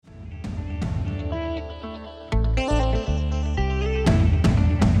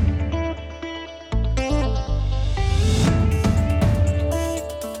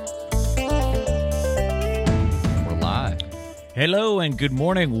Hello and good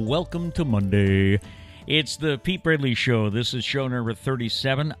morning. Welcome to Monday. It's the Pete Braley Show. This is show number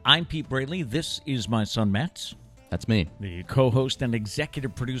 37. I'm Pete Braley. This is my son, Matt. That's me. The co-host and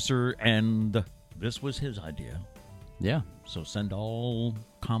executive producer, and this was his idea. Yeah. So send all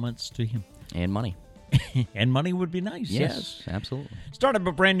comments to him. And money. And money would be nice. Yes, absolutely. Start up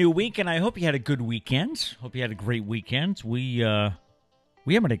a brand new week, and I hope you had a good weekend. Hope you had a great weekend. We have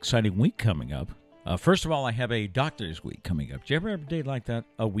an exciting week coming up. First of all, I have a doctor's week coming up. Do you ever have a day like that,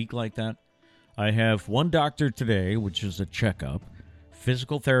 a week like that? I have one doctor today, which is a checkup,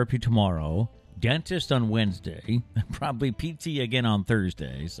 physical therapy tomorrow, dentist on Wednesday, probably PT again on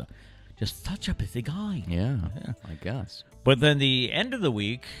Thursday. So just such a busy guy. Yeah, I guess. But then the end of the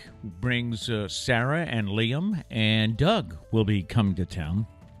week brings Sarah and Liam and Doug will be coming to town.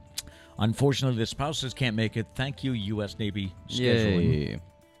 Unfortunately, the spouses can't make it. Thank you, U.S. Navy scheduling. Yay.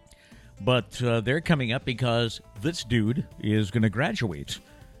 But they're coming up because this dude is going to graduate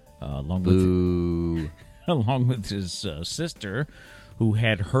along with his sister, who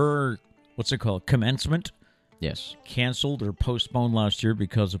had her, commencement? Yes. Canceled or postponed last year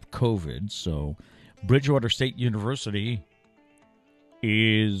because of COVID. So Bridgewater State University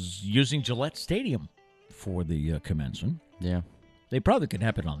is using Gillette Stadium for the commencement. Yeah. They probably could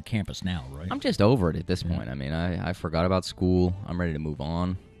happen on campus now, right? I'm just over it at this point. I mean, I forgot about school. I'm ready to move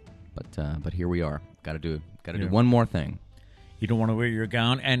on. But here we are. Got to do one more thing. You don't want to wear your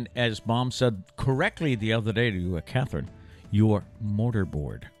gown. And as Mom said correctly the other day to Catherine, your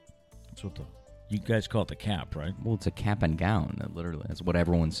mortarboard. That's what you guys call it, the cap, right? Well, it's a cap and gown. Literally, that's what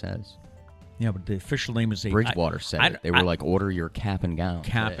everyone says. Yeah, but the official name is Bridgewater said it. They were like, order your cap and gown.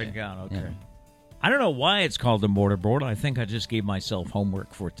 Cap and gown, okay. Yeah. I don't know why it's called the mortarboard. I think I just gave myself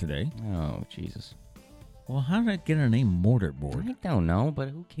homework for today. Oh, Jesus. Well, how did I get a name mortarboard? I don't know, but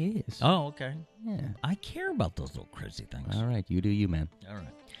who cares? Oh, okay. Yeah. I care about those little crazy things. All right, you do you, man. All right.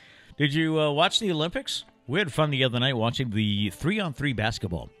 Did you watch the Olympics? We had fun the other night watching the 3-on-3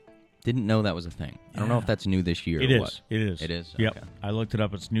 basketball. Didn't know that was a thing. I don't know if that's new this year or what. It is. It is? Yep. Okay. I looked it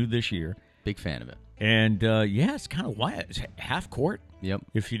up. It's new this year. Big fan of it. And, it's kind of wild. It's half court. Yep.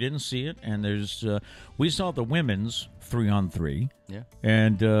 If you didn't see it. And there's, we saw the women's 3-on-3. Yeah.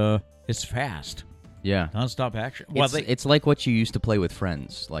 And it's fast. Yeah. Non-stop action. It's like what you used to play with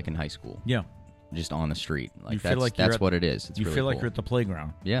friends, like in high school. Yeah. Just on the street. That's what it is. It's you really feel like cool. you're at the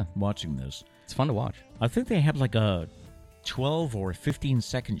playground. Yeah. Watching this. It's fun to watch. I think they have like a 12 or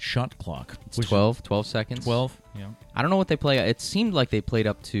 15-second shot clock. It's 12 seconds? 12, yeah. I don't know what they play. It seemed like they played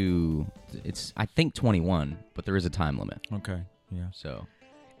up to, I think 21, but there is a time limit. Okay, yeah. So.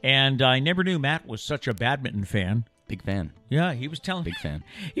 And I never knew Matt was such a badminton fan. Big fan. Yeah, he was telling me. Big fan.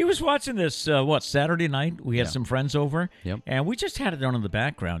 He was watching this, Saturday night. We had some friends over. Yep. And we just had it on in the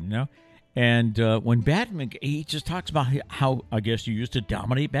background, you know. And when badminton, he just talks about how, I guess, you used to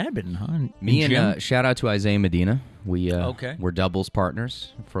dominate badminton, huh? Me and shout out to Isaiah Medina. We're doubles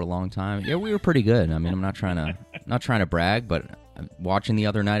partners for a long time. Yeah, we were pretty good. I mean, I'm not trying to brag, but watching the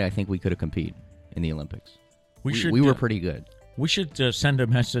other night, I think we could have competed in the Olympics. We were pretty good. We should send a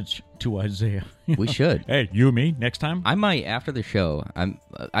message to Isaiah. We should. Hey, you and me next time. I might after the show.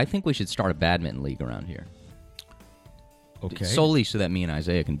 I think we should start a badminton league around here. Okay. Solely so that me and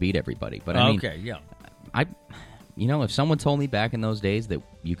Isaiah can beat everybody. But I mean, okay, yeah. If someone told me back in those days that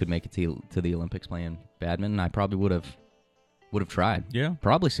you could make it to the Olympics playing badminton, I probably would have tried. Yeah.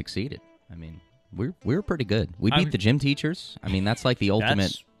 Probably succeeded. I mean, we were pretty good. We beat the gym teachers. I mean, that's like the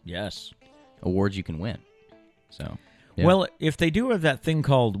ultimate awards you can win. So, yeah. Well, if they do have that thing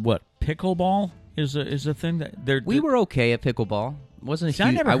called pickleball is a thing that we were okay at pickleball. I wasn't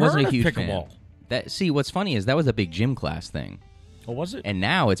a huge pickleball. Fan. What's funny is that was a big gym class thing. Oh, was it? And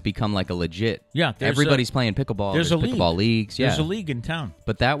now it's become like a legit. Yeah, everybody's playing pickleball. There's pickleball leagues. Yeah, there's a league in town.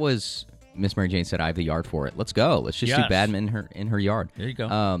 But that was Miss Mary Jane said I have the yard for it. Let's go. Let's just do badminton in her yard. There you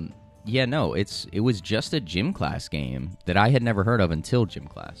go. It was just a gym class game that I had never heard of until gym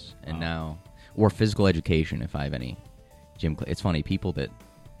class, and now or physical education if I have any gym. It's funny, people that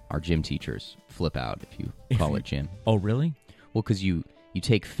are gym teachers flip out if you call it gym. Oh, really? Well, because you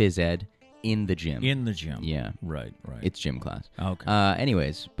take phys ed. In the gym. Yeah. Right. It's gym class. Okay.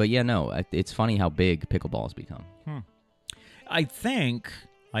 Anyways, but it's funny how big pickleball's become. I think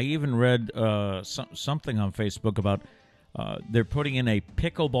I even read something on Facebook about they're putting in a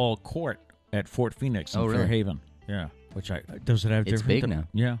pickleball court at Fort Phoenix in Fairhaven. Yeah. Does it have different? It's big now.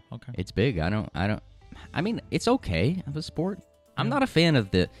 Yeah. Okay. It's big. I mean, it's okay of a sport. I'm not a fan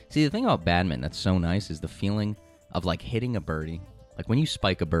of the thing about badminton that's so nice is the feeling of like hitting a birdie. Like when you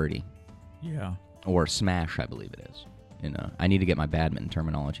spike a birdie. Yeah. Or smash, I believe it is. I need to get my badminton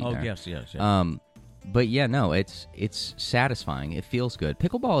terminology there. Yes. But yeah, no, it's satisfying. It feels good.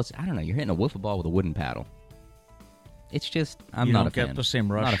 Pickleball is, I don't know, you're hitting a wiffle ball with a wooden paddle. It's just, I'm not a fan. You don't get the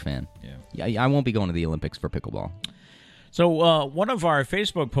same rush. Not a fan. Yeah, I won't be going to the Olympics for pickleball. So one of our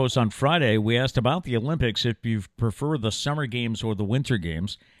Facebook posts on Friday, we asked about the Olympics, if you prefer the summer games or the winter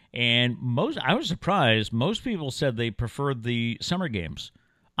games. And I was surprised. Most people said they preferred the summer games.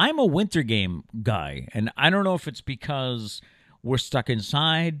 I'm a winter game guy, and I don't know if it's because we're stuck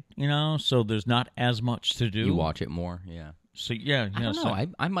inside, so there's not as much to do. You watch it more, yeah. So yeah, I don't know.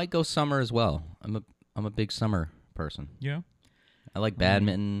 I might go summer as well. I'm a big summer person. Yeah, I like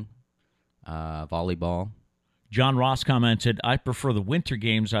badminton, volleyball. John Ross commented, "I prefer the winter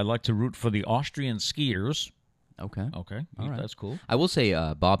games. I like to root for the Austrian skiers." Okay, all right, that's cool. I will say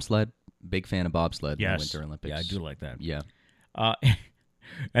bobsled. Big fan of bobsled in the Winter Olympics. Yeah, I do like that. Yeah.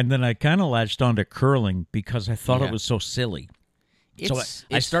 And then I kind of latched on to curling because I thought it was so silly.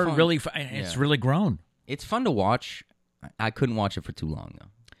 I started fun. Really. It's really grown. It's fun to watch. I couldn't watch it for too long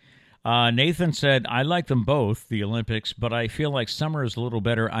though. Nathan said, "I like them both, the Olympics, but I feel like summer is a little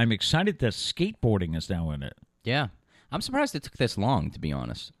better. I'm excited that skateboarding is now in it." Yeah. I'm surprised it took this long, to be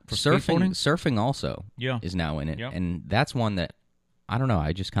honest. For surfing also is now in it. Yep. And that's one that, I don't know,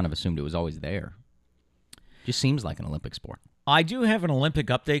 I just kind of assumed it was always there. Just seems like an Olympic sport. I do have an Olympic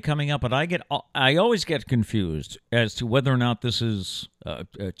update coming up, but I always get confused as to whether or not this is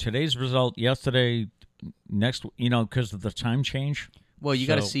today's result, yesterday, next, because of the time change. Well, you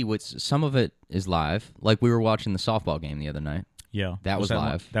got to see some of it is live. Like we were watching the softball game the other night. Yeah. That was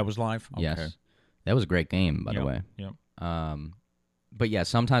live. That was live? Okay. Yes. That was a great game, by the way. Yep. But yeah,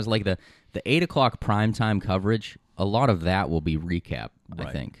 sometimes like the 8 o'clock primetime coverage, a lot of that will be recap,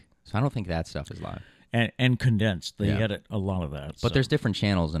 I think. So I don't think that stuff is live. And condensed. They edit a lot of that. But there's different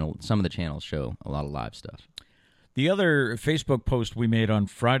channels, and some of the channels show a lot of live stuff. The other Facebook post we made on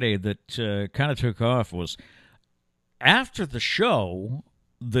Friday that kind of took off was after the show,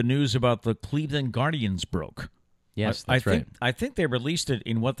 the news about the Cleveland Guardians broke. Yes, that's right. I think they released it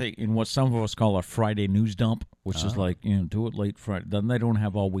in what some of us call a Friday news dump, which is like, do it late Friday. Then they don't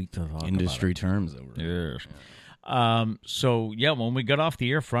have all week to talk Industry about it. terms. Over yes. Yeah. So, when we got off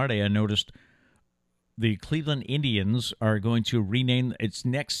the air Friday, I noticed the Cleveland Indians are going to rename its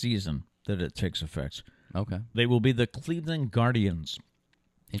next season that it takes effect. Okay. They will be the Cleveland Guardians.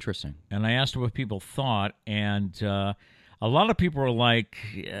 Interesting. And I asked what people thought, and a lot of people were like,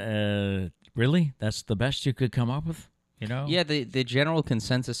 really? That's the best you could come up with? Yeah, the general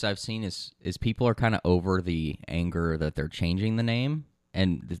consensus I've seen is people are kind of over the anger that they're changing the name,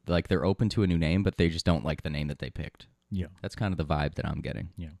 and like they're open to a new name, but they just don't like the name that they picked. Yeah. That's kind of the vibe that I'm getting.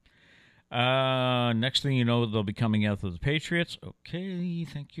 Yeah. Next thing you know, they'll be coming after the Patriots. Okay,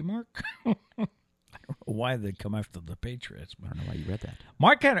 thank you, Mark. I don't know why they come after the Patriots. I don't know why you read that.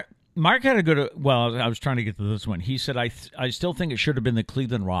 Mark had a good. Well, I was trying to get to this one. He said, I still think it should have been the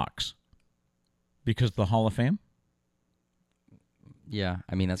Cleveland Rocks because of the Hall of Fame. Yeah,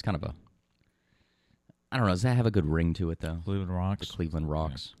 I mean that's kind of I don't know. Does that have a good ring to it though? Cleveland Rocks. The Cleveland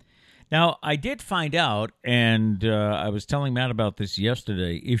Rocks. Yeah. Now, I did find out, and I was telling Matt about this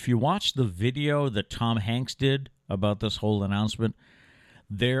yesterday, if you watch the video that Tom Hanks did about this whole announcement,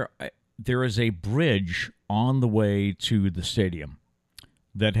 there is a bridge on the way to the stadium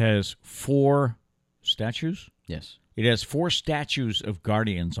that has 4 statues. Yes. It has 4 statues of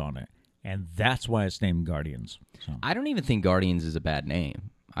Guardians on it, and that's why it's named Guardians. So. I don't even think Guardians is a bad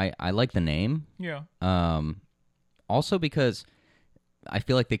name. I like the name. Yeah. Also because I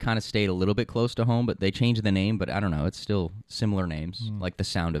feel like they kind of stayed a little bit close to home, but they changed the name. But I don't know. It's still similar names, like the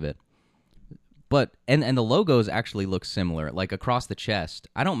sound of it. But and the logos actually look similar, like across the chest.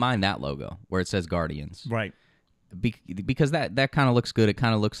 I don't mind that logo where it says Guardians. Right. Because that kind of looks good. It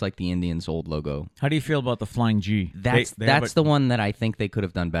kind of looks like the Indians' old logo. How do you feel about the Flying G? That's the one that I think they could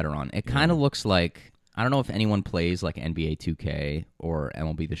have done better on. It kind of looks like, I don't know if anyone plays like NBA 2K or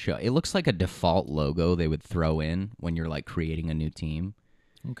MLB The Show. It looks like a default logo they would throw in when you're like creating a new team.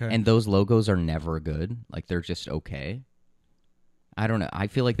 Okay. And those logos are never good. Like they're just okay. I don't know. I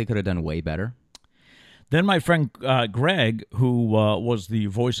feel like they could have done way better. Then my friend Greg, who was the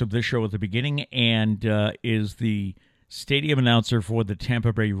voice of this show at the beginning and is the stadium announcer for the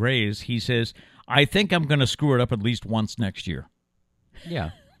Tampa Bay Rays, he says, I think I'm going to screw it up at least once next year. Yeah.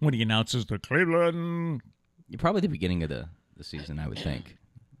 When he announces the Cleveland. Probably the beginning of the season, I would think.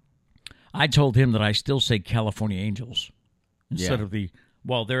 I told him that I still say California Angels instead of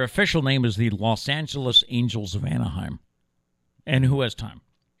their official name is the Los Angeles Angels of Anaheim. And who has time?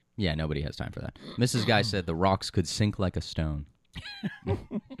 Yeah, nobody has time for that. Mrs. Guy said the rocks could sink like a stone.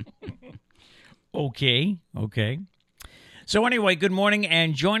 Okay. So anyway, good morning,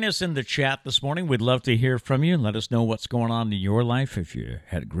 and join us in the chat this morning. We'd love to hear from you. Let us know what's going on in your life, if you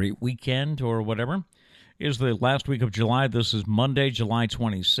had a great weekend or whatever. It is the last week of July. This is Monday, July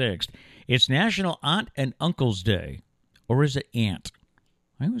 26th. It's National Aunt and Uncle's Day. Or is it Aunt?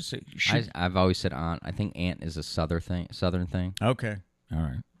 I always say I've always said aunt. I think aunt is a southern thing. Okay.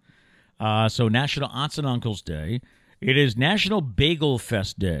 All right. So National Aunts and Uncles Day. It is National Bagel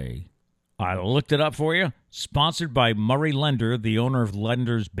Fest Day. I looked it up for you. Sponsored by Murray Lender, the owner of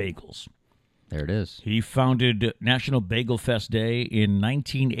Lender's Bagels. There it is. He founded National Bagel Fest Day in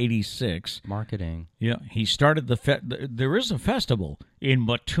 1986. Marketing. Yeah, he started there is a festival in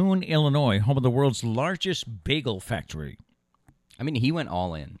Mattoon, Illinois, home of the world's largest bagel factory. I mean, he went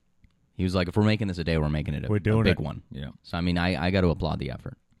all in. He was like, if we're making this a day, we're making it a big one. Yeah. So, I mean, I got to applaud the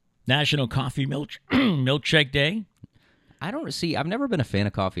effort. National Coffee Milkshake Day. I've never been a fan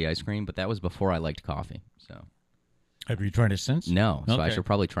of coffee ice cream, but that was before I liked coffee. So, have you tried it since? No, so I should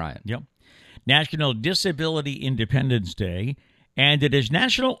probably try it. Yep. National Disability Independence Day, and it is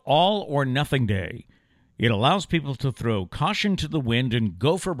National All or Nothing Day. It allows people to throw caution to the wind and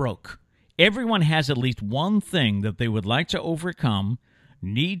go for broke. Everyone has at least one thing that they would like to overcome,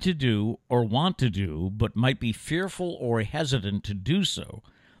 need to do, or want to do, but might be fearful or hesitant to do so.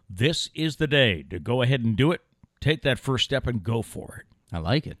 This is the day to go ahead and do it. Take that first step and go for it. I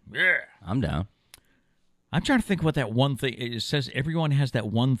like it. Yeah. I'm down. I'm trying to think what that one thing, it says everyone has that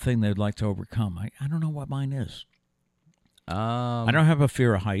one thing they'd like to overcome. I don't know what mine is. I don't have a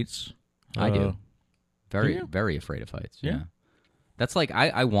fear of heights. I do. Very afraid of heights. Yeah. That's like,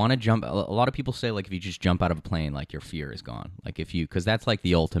 I want to jump. A lot of people say, like, if you just jump out of a plane, like, your fear is gone. Like, because that's like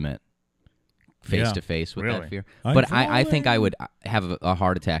the ultimate face-to-face with that fear. But I think I would have a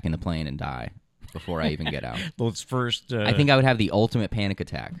heart attack in the plane and die before I even get out. Let's first... I think I would have the ultimate panic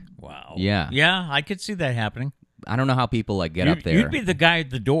attack. Wow. Yeah. Yeah, I could see that happening. I don't know how people, like, get up there. You'd be the guy at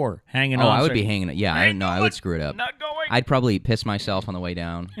the door hanging on. Oh, I would be hanging. Yeah, I would screw it up. Not going. I'd probably piss myself on the way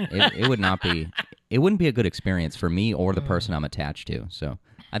down. It would not be... It wouldn't be a good experience for me or the person I'm attached to. So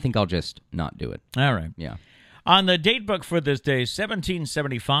I think I'll just not do it. All right. Yeah. On the date book for this day,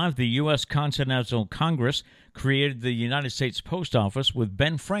 1775, the U.S. Continental Congress created the United States Post Office with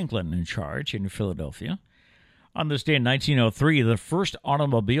Ben Franklin in charge in Philadelphia. On this day in 1903, the first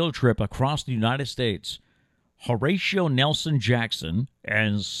automobile trip across the United States, Horatio Nelson Jackson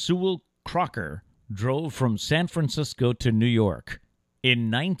and Sewell Crocker drove from San Francisco to New York in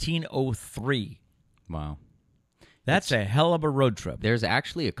 1903. Wow. That's a hell of a road trip. There's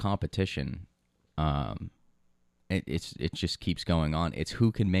actually a competition. It just keeps going on. It's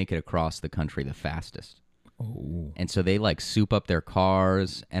who can make it across the country the fastest. Oh. And so they, like, soup up their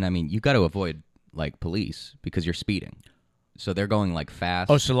cars. And, I mean, you got to avoid, like, police because you're speeding. So they're going, like,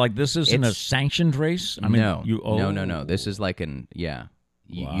 fast. Oh, so, like, this isn't a sanctioned race? I mean, no. No. This is like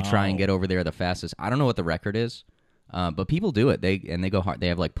You try and get over there the fastest. I don't know what the record is. But people do it. They go hard. They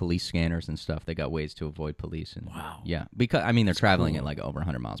have, like, police scanners and stuff. They got ways to avoid police. And, wow. Yeah. Because, I mean, they're traveling at, like, over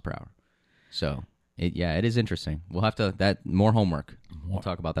 100 miles per hour. So, it is interesting. We'll have to, more homework. We'll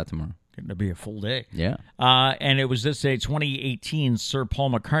talk about that tomorrow. Going to be a full day. Yeah. And it was this day, 2018, Sir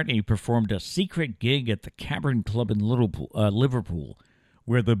Paul McCartney performed a secret gig at the Cavern Club in Liverpool,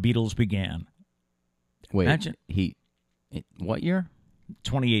 where the Beatles began. Wait, imagine what year?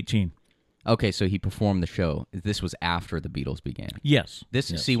 2018. Okay, so he performed the show. This was after the Beatles began. Yes.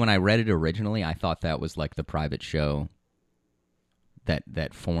 See, when I read it originally, I thought that was like the private show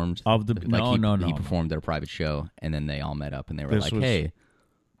that formed. Of the no. He performed at a private show, and then they all met up, and they were hey,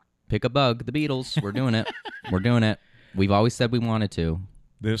 pick a bug, the Beatles. We're doing it. We're doing it. We've always said we wanted to.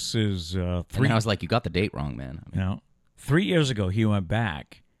 This is 3. And I was like, you got the date wrong, man. I mean, 3 years ago, he went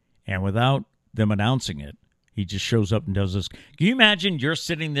back, and without them announcing it, he just shows up and does this. Can you imagine you're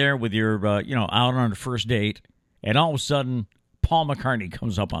sitting there with your, out on a first date, and all of a sudden, Paul McCartney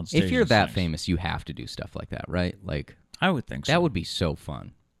comes up on stage? If you're that famous, you have to do stuff like that, right? Like, I would think so. That would be so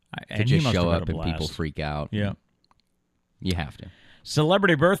fun. To just show up and people freak out. Yeah. You have to.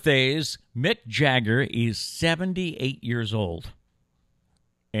 Celebrity birthdays. Mick Jagger is 78 years old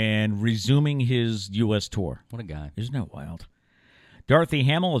and resuming his U.S. tour. What a guy. Isn't that wild? Dorothy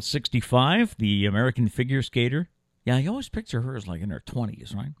Hamill at 65, the American figure skater. Yeah, I always picture her as like in her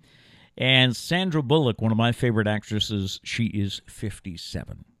 20s, right? And Sandra Bullock, one of my favorite actresses, she is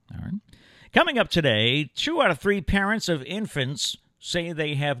 57. All right. Coming up today, 2 out of 3 parents of infants say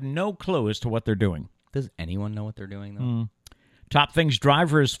they have no clue as to what they're doing. Does anyone know what they're doing, though? Top things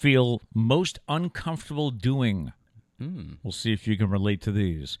drivers feel most uncomfortable doing. We'll see if you can relate to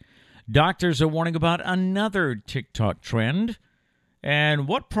these. Doctors are warning about another TikTok trend. And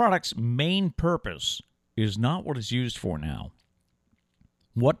what product's main purpose is not what it's used for now.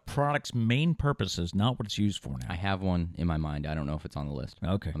 What product's main purpose is not what it's used for now? I have one in my mind. I don't know if it's on the list.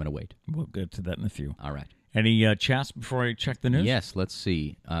 Okay. I'm going to wait. We'll get to that in a few. All right. Any chats before I check the news? Yes, let's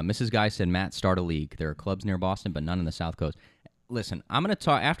see. Mrs. Guy said, Matt, start a league. There are clubs near Boston, but none in the South Coast. Listen, I'm going to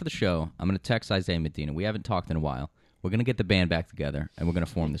talk after the show. I'm going to text Isaiah Medina. We haven't talked in a while. We're going to get the band back together, and we're going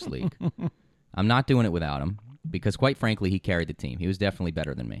to form this league. I'm not doing it without him because, quite frankly, he carried the team. He was definitely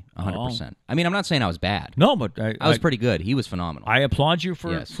better than me, 100%. Oh. I mean, I'm not saying I was bad. No, but I was pretty good. He was phenomenal. I applaud you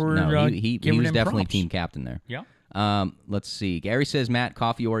for he was definitely props. team captain there. Yeah. Let's see. Gary says, Matt,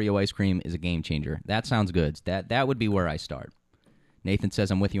 coffee Oreo ice cream is a game changer. That sounds good. That would be where I start. Nathan says,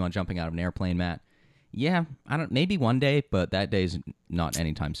 I'm with you on jumping out of an airplane, Matt. Yeah, maybe one day, but that day's not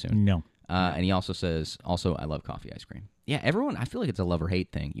anytime soon. No. And he also says, I love coffee ice cream. Yeah, everyone, I feel like it's a love or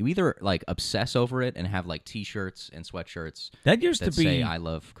hate thing. You either like obsess over it and have like T-shirts and sweatshirts that used to be say I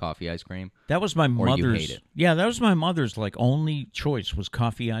love coffee ice cream. That was my mother's. Or you hate it. Yeah, that was my mother's like only choice was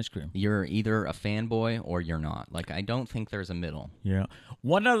coffee ice cream. You're either a fanboy or you're not. Like I don't think there's a middle. Yeah.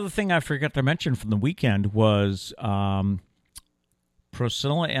 One other thing I forgot to mention from the weekend was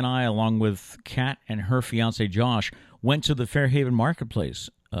Priscilla and I, along with Kat and her fiance Josh, went to the Fairhaven Marketplace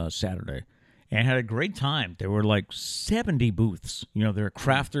Saturday. And had a great time. There were like 70 booths. You know, there are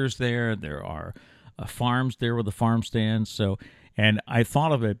crafters there. There are farms there with the farm stands. So, and I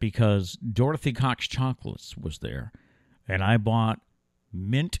thought of it because Dorothy Cox Chocolates was there. And I bought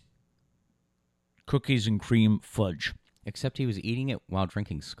mint cookies and cream fudge. Except he was eating it while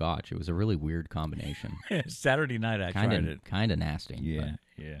drinking scotch. It was a really weird combination. Saturday night I tried it. Kind of nasty.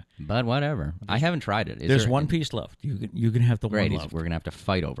 Yeah. But whatever. I haven't tried it. There's one piece left. You can have the one left. We're going to have to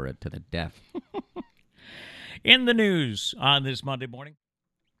fight over it to the death. In the news on this Monday morning,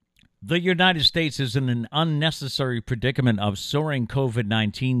 the United States is in an unnecessary predicament of soaring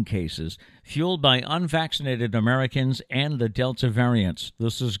COVID-19 cases, fueled by unvaccinated Americans and the Delta variant.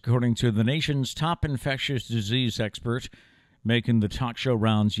 This is according to the nation's top infectious disease expert, making the talk show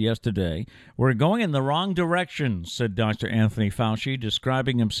rounds yesterday. We're going in the wrong direction, said Dr. Anthony Fauci,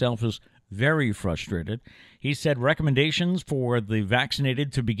 describing himself as very frustrated. He said recommendations for the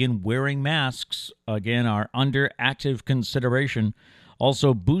vaccinated to begin wearing masks, again, are under active consideration.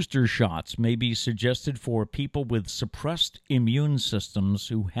 Also, booster shots may be suggested for people with suppressed immune systems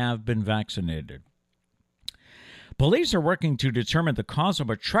who have been vaccinated. Police are working to determine the cause of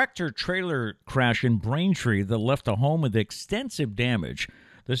a tractor-trailer crash in Braintree that left a home with extensive damage.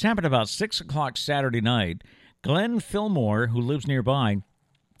 This happened about 6 o'clock Saturday night. Glenn Fillmore, who lives nearby,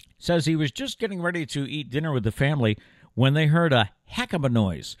 says he was just getting ready to eat dinner with the family when they heard a heck of a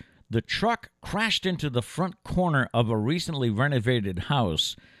noise. The truck crashed into the front corner of a recently renovated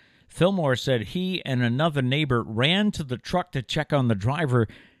house. Fillmore said he and another neighbor ran to the truck to check on the driver,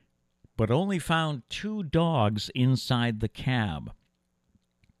 but only found 2 dogs inside the cab.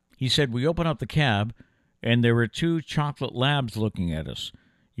 He said, we opened up the cab, and there were 2 chocolate labs looking at us.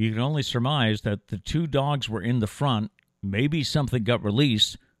 You can only surmise that the 2 dogs were in the front, maybe something got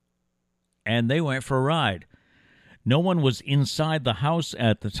released, and they went for a ride. No one was inside the house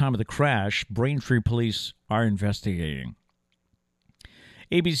at the time of the crash. Braintree police are investigating.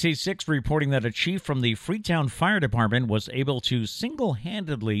 ABC 6 reporting that a chief from the Freetown Fire Department was able to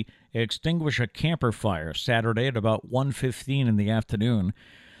single-handedly extinguish a camper fire Saturday at about 1:15 in the afternoon.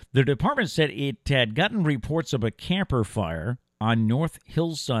 The department said it had gotten reports of a camper fire on North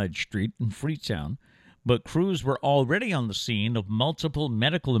Hillside Street in Freetown, but crews were already on the scene of multiple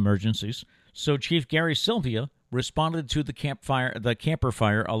medical emergencies, so Chief Gary Sylvia responded to the camper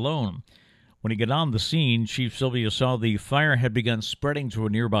fire alone. When he got on the scene, Chief Sylvia saw the fire had begun spreading to a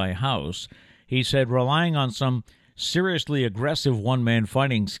nearby house. He said relying on some seriously aggressive one-man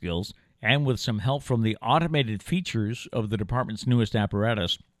fighting skills and with some help from the automated features of the department's newest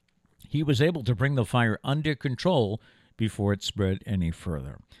apparatus, he was able to bring the fire under control before it spread any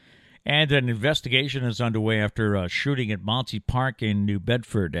further. And an investigation is underway after a shooting at Monty Park in New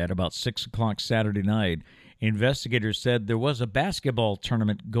Bedford at about 6 o'clock Saturday night. Investigators said there was a basketball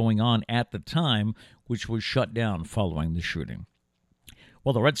tournament going on at the time, which was shut down following the shooting.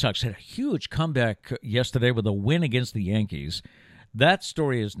 Well, the Red Sox had a huge comeback yesterday with a win against the Yankees. That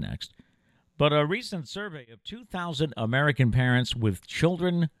story is next. But a recent survey of 2,000 American parents with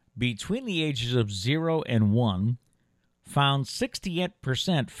children between the ages of 0 and 1 found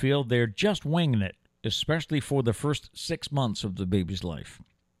 68% feel they're just winging it, especially for the first 6 months of the baby's life.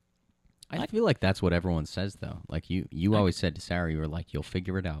 I feel like that's what everyone says, though. Like you always said to Sarah, you were like, you'll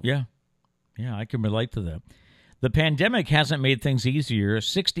figure it out. Yeah, I can relate to that. The pandemic hasn't made things easier.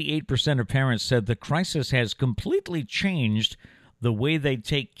 68% of parents said the crisis has completely changed the way they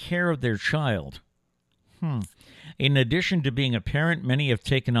take care of their child. In addition to being a parent, many have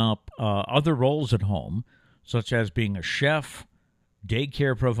taken up other roles at home, such as being a chef,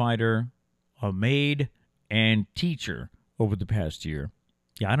 daycare provider, a maid, and teacher over the past year.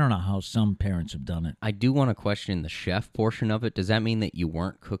 Yeah, I don't know how some parents have done it. I do want to question the chef portion of it. Does that mean that you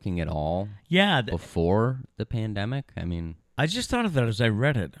weren't cooking at all before the pandemic? I mean, I just thought of that as I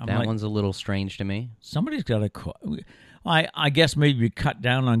read it. That one's a little strange to me. Somebody's got to cook. I guess maybe you cut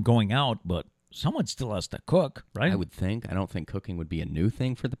down on going out, but someone still has to cook, right? I would think. I don't think cooking would be a new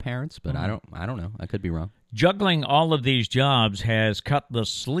thing for the parents, but I don't know. I could be wrong. Juggling all of these jobs has cut the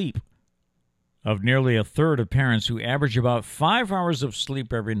sleep of nearly a third of parents who average about 5 hours of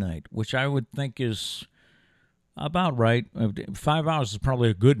sleep every night, which I would think is about right. 5 hours is probably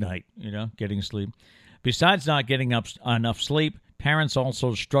a good night, getting sleep. Besides not getting enough sleep, parents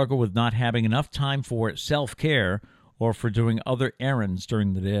also struggle with not having enough time for self-care or for doing other errands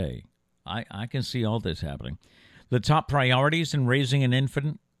during the day. I can see all this happening. The top priorities in raising an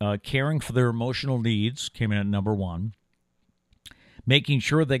infant, caring for their emotional needs, came in at number 1. Making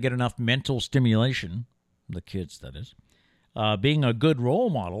sure they get enough mental stimulation, the kids, that is. Being a good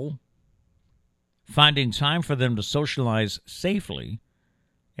role model. Finding time for them to socialize safely.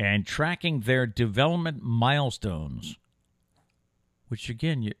 And tracking their development milestones. Which,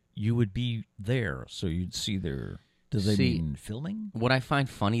 again, you would be there, so you'd see their... Does they mean filming? What I find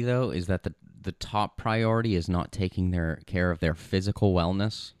funny, though, is that the top priority is not taking care of their physical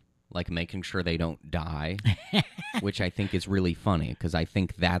wellness, like making sure they don't die, which I think is really funny, because I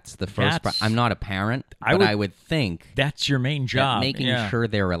think that's the first... I'm not a parent, but I would think... That's your main job. Making sure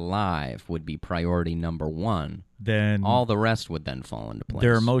they're alive would be priority number 1. Then all the rest would then fall into place.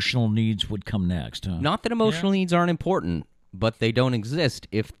 Their emotional needs would come next, huh? Not that emotional needs aren't important, but they don't exist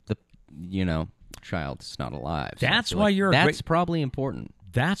if the, child's not alive. That's why that's probably important.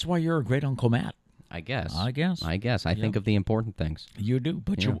 That's why you're a great Uncle Matt. I guess. I think of the important things. You do,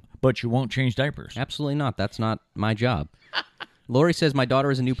 but you won't change diapers. Absolutely not. That's not my job. Lori says, my daughter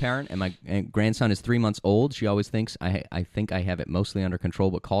is a new parent, and my grandson is 3 months old. She always thinks I think I have it mostly under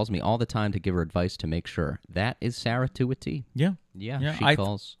control, but calls me all the time to give her advice to make ssure. That is Sarah to a T. Yeah. She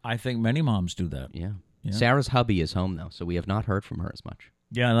calls. I think many moms do that. Yeah. Sarah's hubby is home, though, so we have not heard from her as much.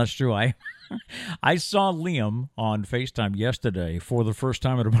 Yeah, that's true. I saw Liam on FaceTime yesterday for the first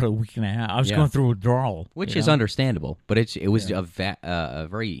time in about a week and a half. I was going through withdrawal. Which is understandable, but it was a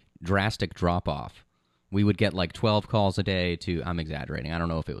very drastic drop-off. We would get like 12 calls a day to, I'm exaggerating, I don't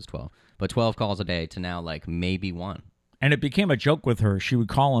know if it was 12, but 12 calls a day to now like maybe 1. And it became a joke with her. She would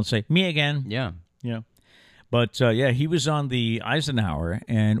call and say, me again. Yeah. But, he was on the Eisenhower,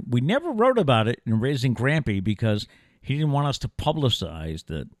 and we never wrote about it in Raising Grampy because he didn't want us to publicize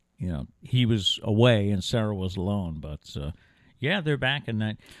that, he was away and Sarah was alone. But, they're back in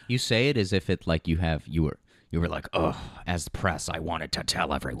that. You say it as if it like you were like, oh, as the press, I wanted to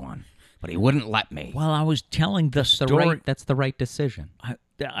tell everyone, but he wouldn't let me. Well, I was telling the story. That's the right decision.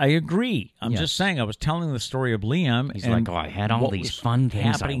 I agree. I'm just saying I was telling the story of Liam. He's like, I had all these fun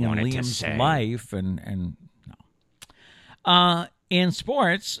things I wanted to say. Happening in Liam's life, and no. In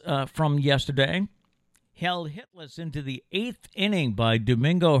sports, from yesterday, held hitless into the 8th inning by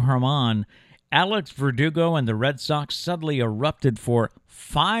Domingo Germán, Alex Verdugo and the Red Sox suddenly erupted for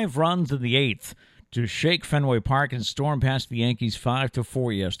 5 runs in the 8th to shake Fenway Park and storm past the Yankees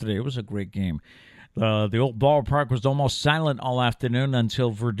 5-4 yesterday. It was a great game. The old ballpark was almost silent all afternoon until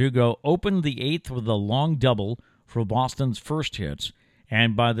Verdugo opened the 8th with a long double for Boston's first hits.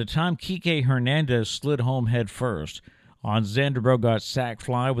 And by the time Kike Hernandez slid home head first on Xander Bogaerts' sac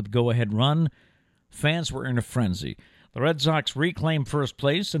fly with go-ahead run, fans were in a frenzy. The Red Sox reclaimed first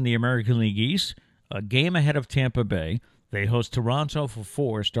place in the American League East, a game ahead of Tampa Bay. They host Toronto for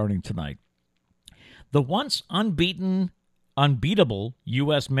 4 starting tonight. The once unbeatable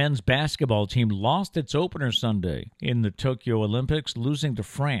U.S. men's basketball team lost its opener Sunday in the Tokyo Olympics, losing to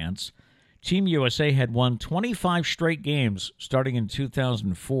France. Team USA had won 25 straight games starting in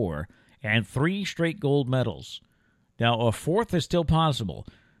 2004 and 3 straight gold medals. Now, a 4th is still possible,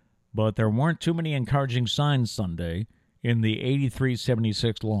 but there weren't too many encouraging signs Sunday in the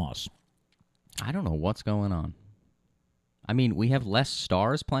 83-76 loss. I don't know what's going on. I mean, we have less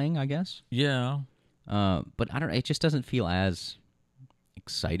stars playing, I guess. Yeah. But I don't. It just doesn't feel as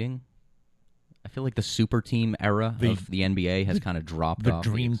exciting. I feel like the super team era of the NBA has kind of dropped off. The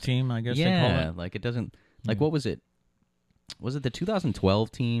dream team, I guess they call it. Yeah, like it doesn't... Like, what was it? Was it the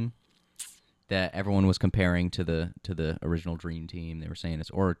 2012 team that everyone was comparing to the original dream team? They were saying it's...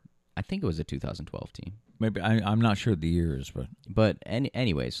 Or I think it was a 2012 team. Maybe. I'm not sure the years, but... But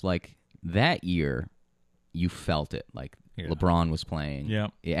anyways, like, that year, you felt it. Like, LeBron was playing. Yeah.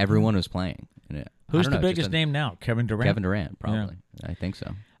 Everyone was playing. And who's the biggest name now? Kevin Durant? Kevin Durant, probably. Yeah. I think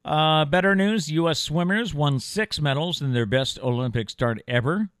so. Better news, U.S. swimmers won 6 medals in their best Olympic start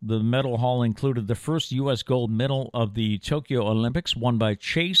ever. The medal haul included the first U.S. gold medal of the Tokyo Olympics, won by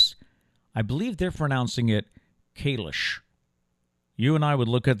Chase. I believe they're pronouncing it Kalish. You and I would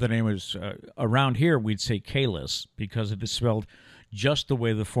look at the name as, around here, we'd say Kalis, because it is spelled just the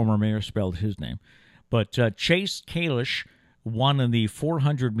way the former mayor spelled his name. But Chase Kalish won in the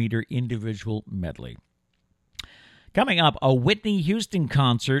 400-meter individual medley. Coming up, a Whitney Houston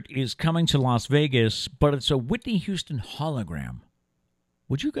concert is coming to Las Vegas, but it's a Whitney Houston hologram.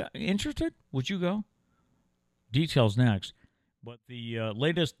 Would you go? Interested? Would you go? Details next. But the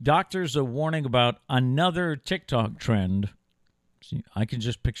latest doctors are warning about another TikTok trend. See, I can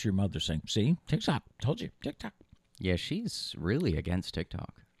just picture your mother saying, "See, TikTok, told you, TikTok." Yeah, she's really against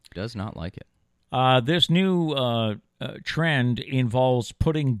TikTok. Does not like it. This new trend involves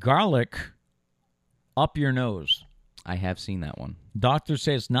putting garlic up your nose. I have seen that one. Doctors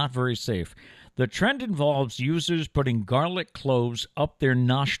say it's not very safe. The trend involves users putting garlic cloves up their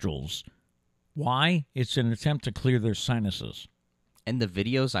nostrils. Why? It's an attempt to clear their sinuses. And the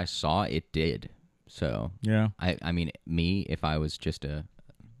videos I saw, it did. So, yeah. I mean, me, if I was just a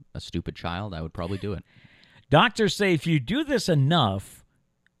stupid child, I would probably do it. Doctors say if you do this enough,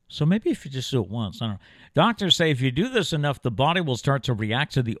 so maybe if you just do it once, I don't know. Doctors say if you do this enough, the body will start to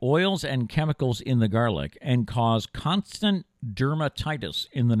react to the oils and chemicals in the garlic and cause constant dermatitis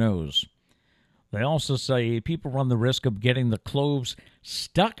in the nose. They also say people run the risk of getting the cloves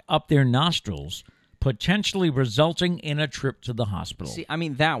stuck up their nostrils, potentially resulting in a trip to the hospital. See, I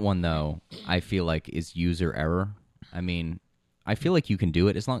mean, that one, though, I feel like is user error. I mean, I feel like you can do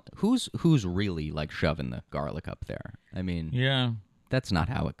it as long... Who's really, like, shoving the garlic up there? I mean... Yeah. That's not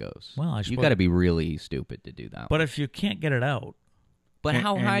how it goes. Well, I suppose... You got to be really stupid to do that. But if you can't get it out... But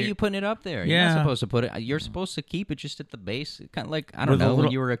how high are you putting it up there? Yeah. You're not supposed to put it... You're supposed to keep it just at the base. Kind of like, I don't know,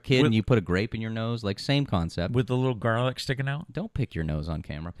 when you were a kid and you put a grape in your nose. Like, same concept. With the little garlic sticking out? Don't pick your nose on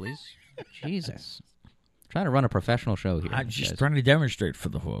camera, please. Jesus. Trying to run a professional show here. I'm just trying to demonstrate for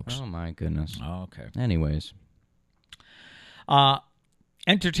the folks. Oh, my goodness. Oh, okay. Anyways.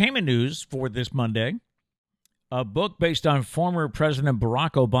 Entertainment news for this Monday. A book based on former President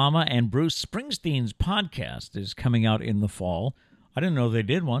Barack Obama and Bruce Springsteen's podcast is coming out in the fall. I didn't know they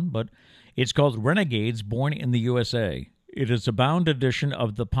did one, but it's called Renegades Born in the USA. It is a bound edition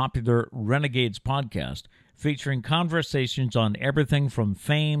of the popular Renegades podcast, featuring conversations on everything from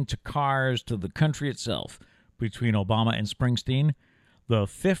fame to cars to the country itself between Obama and Springsteen. The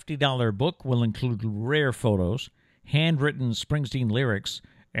 $50 book will include rare photos, handwritten Springsteen lyrics,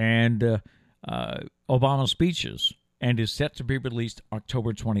 and Obama speeches, and is set to be released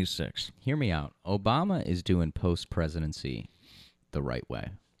October 26th. Hear me out. Obama is doing post-presidency the right way.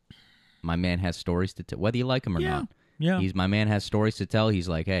 My man has stories to tell, whether you like him or not. Yeah. My man has stories to tell. He's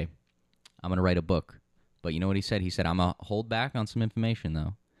like, hey, I'm going to write a book. But you know what he said? He said, I'm going to hold back on some information,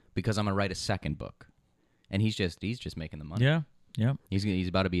 though, because I'm going to write a second book. And he's just making the money. Yeah. He's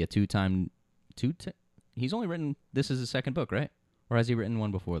about to be a he's only written, this is his second book, right? Or has he written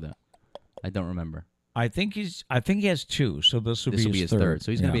one before that? I don't remember. I think he has 2, so this will be his third.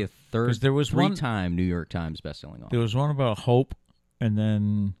 So he's going to be a third, there was 3-time New York Times bestselling author. There was one about hope, and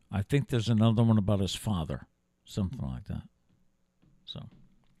then I think there's another one about his father, something like that. So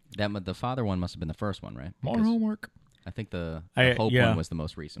the father one must have been the first one, right? More homework. I think the hope one was the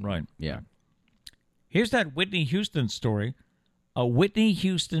most recent right. one. Yeah. Here's that Whitney Houston story. A Whitney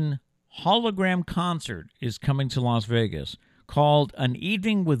Houston hologram concert is coming to Las Vegas, called An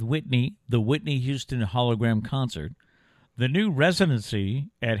Evening with Whitney, the Whitney Houston Hologram Concert. The new residency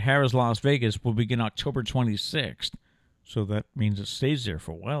at Harrah's Las Vegas will begin October 26th, so that means it stays there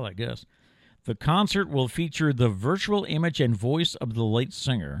for a while, I guess. The concert will feature the virtual image and voice of the late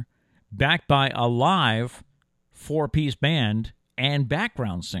singer, backed by a live 4-piece band and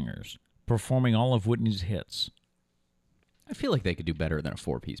background singers, performing all of Whitney's hits. I feel like they could do better than a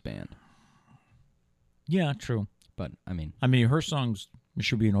 4-piece band. Yeah, true. But, I mean, her songs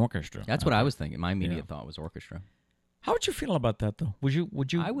should be an orchestra. That's what I was thinking. My immediate thought was orchestra. How would you feel about that, though?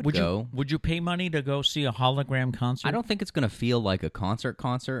 I would go. Would you pay money to go see a hologram concert? I don't think it's going to feel like a concert,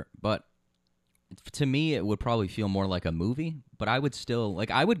 but to me, it would probably feel more like a movie. But I would still,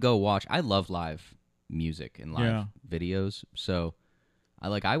 I would go watch. I love live music and live videos. So,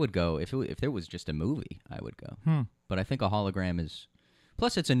 I would go. If there was just a movie, I would go. But I think a hologram is...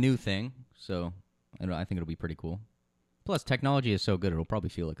 Plus, it's a new thing, so... I think it'll be pretty cool. Plus, technology is so good, it'll probably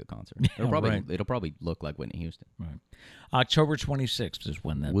feel like a concert. It'll probably look like Whitney Houston. Right. October 26th is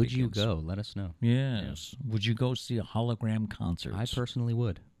when that Would begins. you go? Let us know. Yes. Yeah. Would you go see a hologram concert? I personally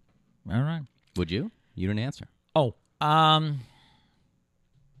would. All right. Would you? You didn't answer. Oh, I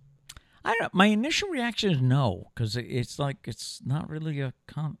don't. My initial reaction is no, because it's like it's not really a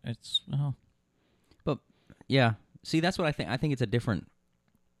It's But yeah, see, that's what I think. I think it's a different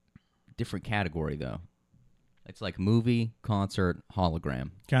category though. It's like movie, concert,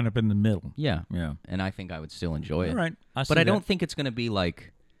 hologram. kind of in the middle. Yeah, Yeah. and I think I would still enjoy it. All right, But I don't think it's going to be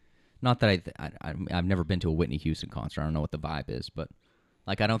like. Not that I've never been to a Whitney Houston concert. I don't know what the vibe is, but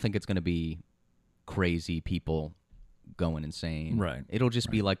like I don't think it's going to be crazy people going insane. Right. It'll just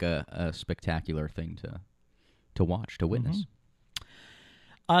be like a spectacular thing to watch, to witness.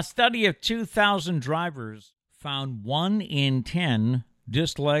 A study of 2,000 drivers found 1 in 10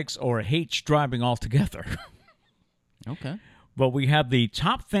 dislikes or hates driving altogether. Okay. But we have the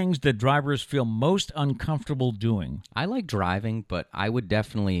top things that drivers feel most uncomfortable doing. I like driving, but I would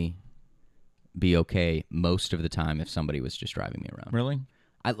definitely be okay most of the time if somebody was just driving me around. Really?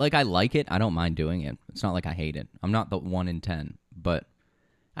 I like it. I don't mind doing it. It's not like I hate it. I'm not the 1 in 10, but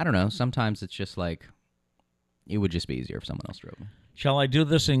I don't know. Sometimes it's just like it would just be easier if someone else drove me. Shall I do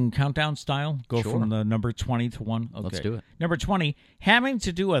this in countdown style? Go Sure. from the number 20 to 1? Okay. Let's do it. Number 20, having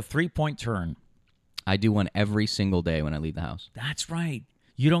to do a 3-point turn. I do one every single day when I leave the house. That's right.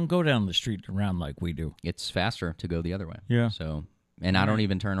 You don't go down the street around like we do. It's faster to go the other way. Yeah. So, and I don't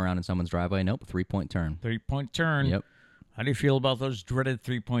even turn around in someone's driveway. Nope, 3-point turn. 3-point turn. Yep. How do you feel about those dreaded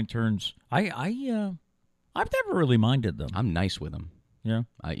 3-point turns? I've never really minded them. I'm nice with them. Yeah.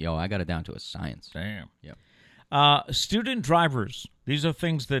 I got it down to a science. Damn. Yep. Student drivers. These are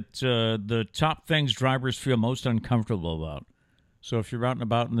things that the top things drivers feel most uncomfortable about. So if you're out and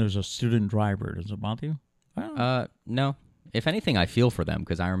about and there's a student driver, does it bother you? No. If anything, I feel for them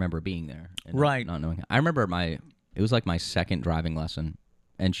because I remember being there. And Right. Not knowing. I remember it was like my second driving lesson,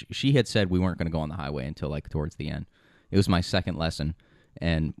 and she had said we weren't going to go on the highway until like towards the end. It was my second lesson,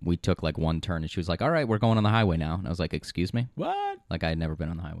 and we took like one turn, and she was like, "All right, we're going on the highway now." And I was like, "Excuse me?" What? Like I had never been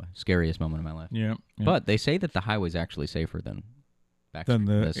on the highway. Scariest moment of my life. Yeah. But they say that the highway's actually safer than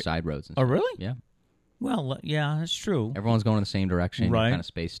the side roads. And Oh, stuff. really? Yeah. Well, yeah, that's true. Everyone's going in the same direction. Right. You're kind of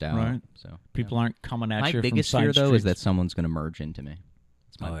spaced out. Right. So People aren't coming at my you from biggest side fear, though, is streets. that someone's going to merge into me.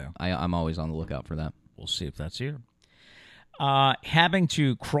 Yeah. I'm always on the lookout for that. We'll see if that's here. Having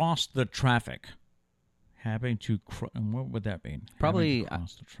to cross the traffic. Having to what would that mean? Probably,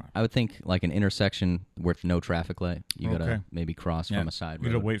 cross the traffic. I would think like an intersection with no traffic light. You got to maybe cross from a side You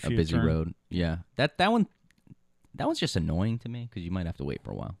road, gotta wait for a your busy turn. road. Yeah. That one's just annoying to me because you might have to wait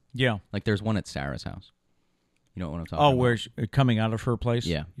for a while. Yeah. Like there's one at Sarah's house. You know what I'm talking Oh, about? where coming out of her place?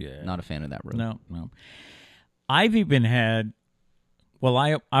 Yeah. Yeah. Not a fan of that road. No. I've even had. Well,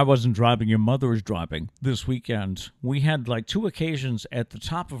 I wasn't driving. Your mother was driving this weekend. We had like 2 occasions at the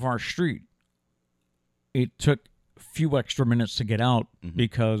top of our street. It took a few extra minutes to get out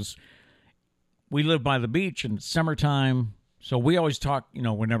because we live by the beach and it's summertime. So we always talk,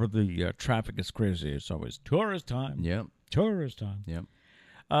 whenever the traffic is crazy, it's always tourist time. Yep. Tourist time. Yep.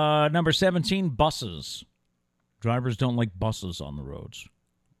 Number 17, buses. Drivers don't like buses on the roads.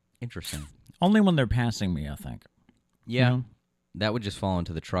 Interesting. Only when they're passing me, I think. Yeah. You know? That would just fall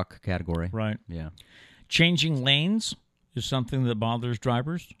into the truck category. Right. Yeah. Changing lanes is something that bothers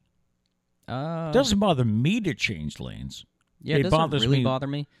drivers. It doesn't bother me to change lanes. Yeah, it doesn't really bother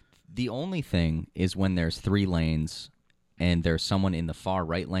me. The only thing is when there's 3 lanes and there's someone in the far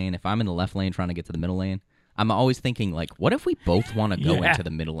right lane. If I'm in the left lane trying to get to the middle lane, I'm always thinking, like, what if we both want to go into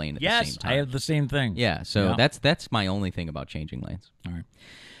the middle lane at the same time? Yes, I have the same thing. Yeah, so that's my only thing about changing lanes. All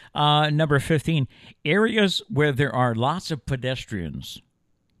right. Number 15, areas where there are lots of pedestrians.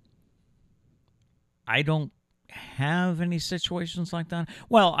 I don't have any situations like that.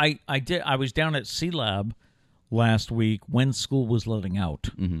 Well, I did. I was down at C-Lab last week when school was letting out.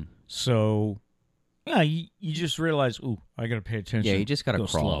 Mm-hmm. So, yeah, you just realize, I got to pay attention. Yeah, you just got to go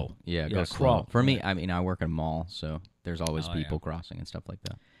crawl. Slow. Yeah, go slow. Crawl. For me, I mean, I work in a mall, so there's always people crossing and stuff like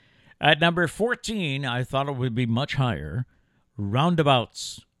that. At number 14, I thought it would be much higher.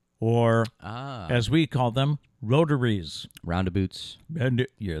 Roundabouts, or as we call them, rotaries. Roundabouts. The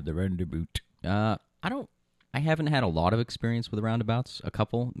roundabout. I haven't had a lot of experience with the roundabouts. A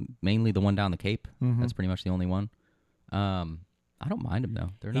couple, mainly the one down the Cape. That's pretty much the only one. I don't mind them, though.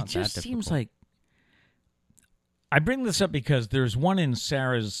 They're not that difficult. It just seems like... I bring this up because there's one in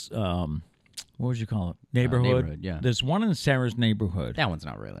Sarah's, what would you call it? Neighborhood? Yeah. There's one in Sarah's neighborhood. That one's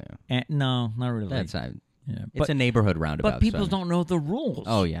not really. No, not really. That's yeah, it's a neighborhood roundabout. But people don't know the rules.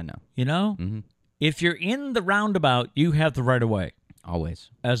 Oh, yeah, no. You know? Mm-hmm. If you're in the roundabout, you have the right of way. Always.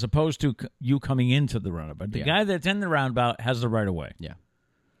 As opposed to you coming into the roundabout. The guy that's in the roundabout has the right of way. Yeah.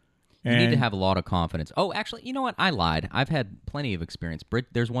 You need to have a lot of confidence. Oh, actually, you know what? I lied. I've had plenty of experience.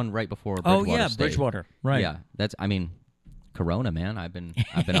 There's one right before Bridgewater State. Bridgewater. Right. Yeah, Corona, man. I've been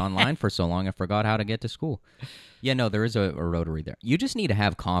online for so long, I forgot how to get to school. Yeah, no, there is a rotary there. You just need to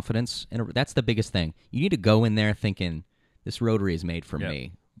have confidence, and that's the biggest thing. You need to go in there thinking, this rotary is made for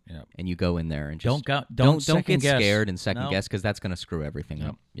me. Yep. And you go in there and just don't get scared and second guess, because that's going to screw everything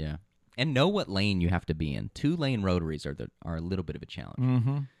up. Yeah. And know what lane you have to be in. 2-lane rotaries are a little bit of a challenge.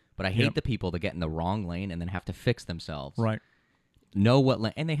 Mm-hmm. But I hate the people that get in the wrong lane and then have to fix themselves. Right. Know what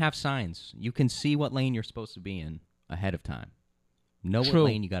lane, and they have signs. You can see what lane you're supposed to be in ahead of time. Know what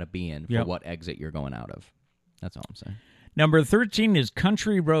lane you got to be in for what exit you're going out of. That's all I'm saying. Number 13 is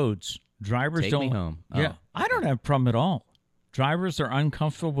country roads. Drivers Take me home. Yeah, I don't have a problem at all. Drivers are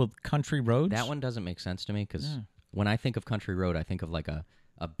uncomfortable with country roads. That one doesn't make sense to me, because when I think of country road, I think of like a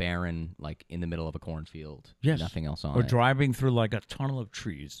barren, like in the middle of a cornfield. Yes. Nothing else on it. Or driving through like a tunnel of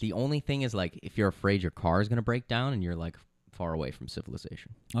trees. The only thing is, like, if you're afraid your car is going to break down and you're like far away from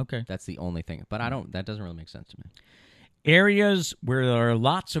civilization. Okay. That's the only thing. But that doesn't really make sense to me. Areas where there are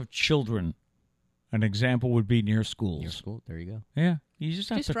lots of children. An example would be near schools. Near school, there you go. Yeah. You just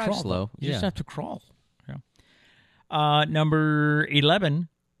have to drive crawl. slow. You just have to crawl. Yeah. Number 11,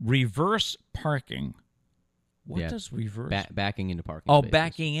 reverse parking. What does reverse? Backing into parking spaces.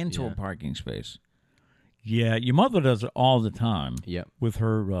 Backing into a parking space. Yeah, your mother does it all the time. Yep. With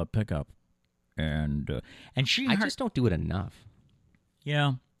her pickup, and she. I just don't do it enough.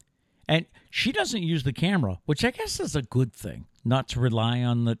 Yeah, and she doesn't use the camera, which I guess is a good thing. Not to rely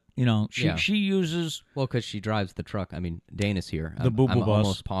on the, she uses. Well, because she drives the truck. I mean, Dana's here. The Boo Boo bus. I'm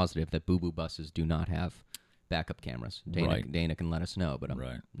almost positive that Boo Boo buses do not have backup cameras. Dana can let us know, but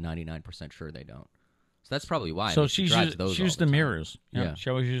I'm 99% sure they don't. So that's probably why. So she uses the mirrors. Yeah. She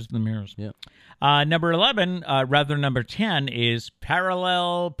always uses the mirrors. Yeah. Number 11, number 10 is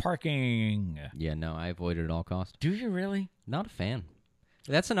parallel parking. Yeah, no, I avoid it at all costs. Do you really? Not a fan.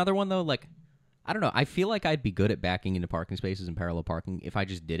 That's another one, though. Like, I don't know. I feel like I'd be good at backing into parking spaces and parallel parking if I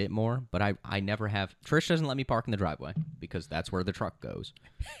just did it more, but I never have. Trish doesn't let me park in the driveway because that's where the truck goes.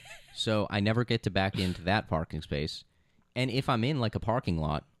 So I never get to back into that parking space. And if I'm in, like, a parking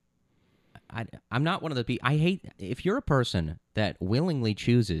lot, I'm not one of the people. I hate if you're a person that willingly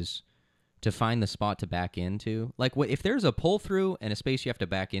chooses to find the spot to back into. Like, if there's a pull through and a space you have to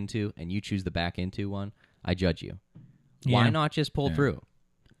back into, and you choose the back into one, I judge you. Yeah. Why not just pull through?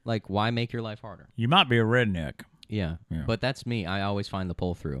 Like, why make your life harder? You might be a redneck. Yeah, but that's me. I always find the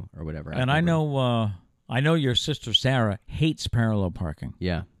pull through or whatever. And I know your sister Sarah hates parallel parking.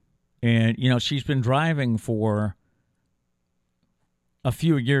 Yeah, and she's been driving for a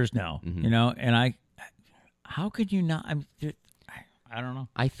few years now, and how could you not? I don't know.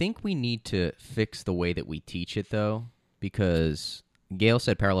 I think we need to fix the way that we teach it, though, because Gail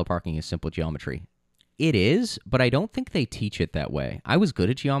said parallel parking is simple geometry. It is, but I don't think they teach it that way. I was good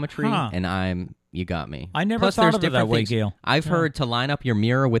at geometry, and you got me. I never thought of it that way, Gail. I've heard to line up your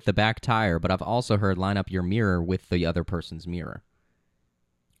mirror with the back tire, but I've also heard line up your mirror with the other person's mirror.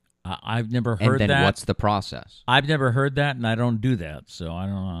 I've never heard that. And then what's the process? I've never heard that, and I don't do that, so I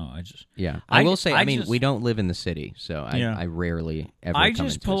don't know. I will say, we don't live in the city, so I rarely ever come into a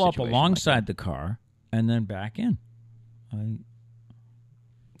situation pull up alongside like the car and then back in.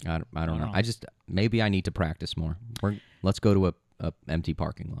 I don't know. Maybe I need to practice more. Let's go to a empty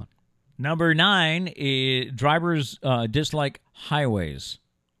parking lot. Number 9 is drivers dislike highways.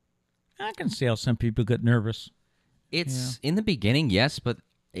 I can see how some people get nervous. It's in the beginning, yes, but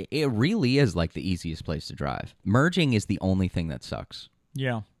it really is like the easiest place to drive. Merging is the only thing that sucks.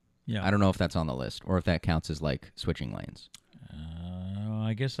 Yeah. I don't know if that's on the list or if that counts as like switching lanes.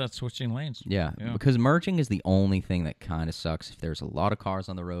 I guess that's switching lanes. Yeah, because merging is the only thing that kind of sucks if there's a lot of cars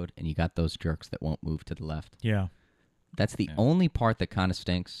on the road and you got those jerks that won't move to the left. Yeah. That's the only part that kind of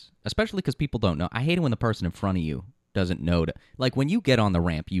stinks, especially because people don't know. I hate it when the person in front of you doesn't know to. Like, when you get on the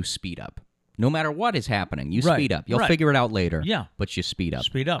ramp, you speed up. No matter what is happening, you speed up. You'll figure it out later. Yeah. But you speed up.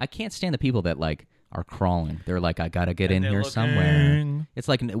 Speed up. I can't stand the people that, like, are crawling. They're like, I got to get in here somewhere. It's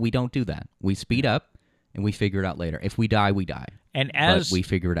like, we don't do that. We speed up. And we figure it out later. If we die, we die. But we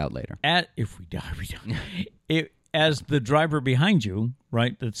figure it out later. If we die, we die. As the driver behind you,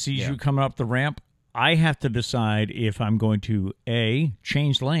 right, that sees you coming up the ramp, I have to decide if I'm going to, A,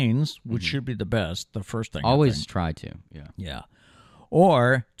 change lanes, which should be the best, the first thing. Always try to, Yeah.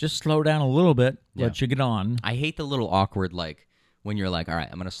 Or just slow down a little bit, let you get on. I hate the little awkward, like, when you're like, all right,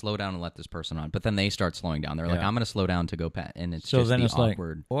 I'm going to slow down and let this person on. But then they start slowing down. They're like, I'm going to slow down to go past. And it's just the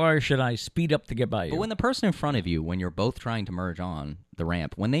awkward. Or should I speed up to get by you? But when the person in front of you, when you're both trying to merge on the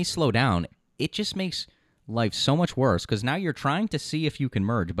ramp, when they slow down, it just makes life so much worse because now you're trying to see if you can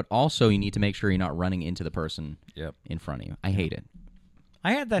merge, but also you need to make sure you're not running into the person in front of you. I hate it.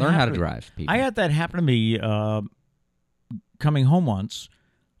 I had that Learn how to drive, people. I had that happen to me coming home once.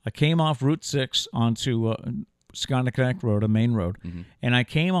 I came off Route 6 onto Sconnecock Road, a main road, and I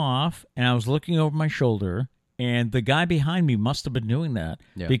came off, and I was looking over my shoulder, and the guy behind me must have been doing that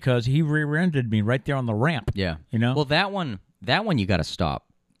because he rear-ended me right there on the ramp. Yeah. You know? Well, that one you got to stop.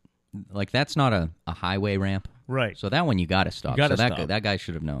 Like, that's not a highway ramp. Right. So that one you got to stop. You gotta stop. That guy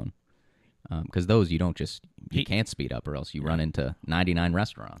should have known. Because those you don't just, you can't speed up or else you run into 99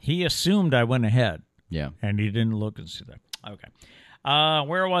 restaurants. He assumed I went ahead. Yeah. And he didn't look and see that. Okay.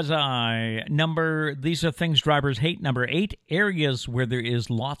 Where was I? These are things drivers hate. Number 8, areas where there is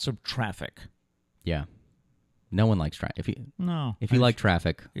lots of traffic. Yeah. No one likes traffic. If you like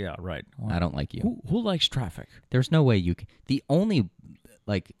traffic, yeah, right. Well, I don't like you. Who likes traffic? There's no way you can. The only,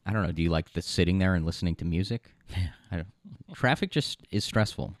 like, I don't know, do you like the sitting there and listening to music? Traffic just is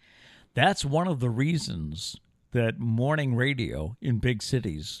stressful. That's one of the reasons that morning radio in big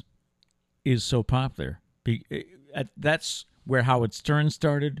cities is so popular. That's where Howard Stern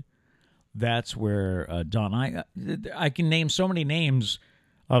started. That's where Don. I can name so many names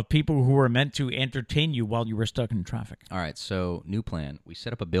of people who were meant to entertain you while you were stuck in traffic. All right, so new plan. We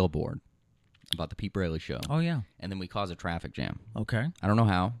set up a billboard about the Pete Braley Show. Oh, yeah. And then we cause a traffic jam. Okay. I don't know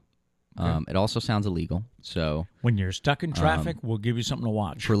how. Okay. It also sounds illegal. So when you're stuck in traffic, we'll give you something to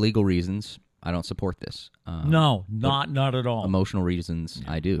watch. For legal reasons, I don't support this. No, not at all. Emotional reasons,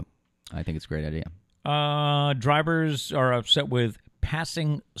 I do. I think it's a great idea. Drivers are upset with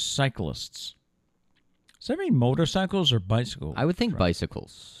passing cyclists. Does that mean motorcycles or bicycles? I would think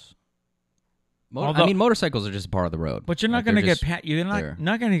bicycles. Motorcycles are just part of the road. But you're not going to get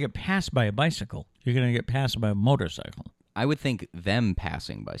not going to get passed by a bicycle. You're going to get passed by a motorcycle. I would think them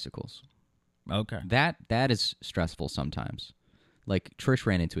passing bicycles. Okay. That is stressful sometimes. Like Trish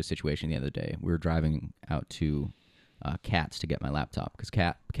ran into a situation the other day. We were driving out to Kat's to get my laptop because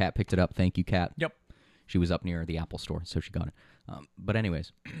Kat picked it up. Thank you, Kat. Yep. She was up near the Apple store, so she got it. But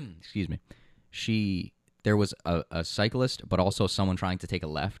anyways, excuse me. There was a cyclist, but also someone trying to take a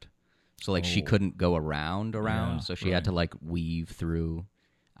left. So, like, she couldn't go around, so she had to, like, weave through.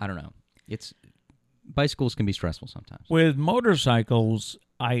 I don't know. Bicycles can be stressful sometimes. With motorcycles,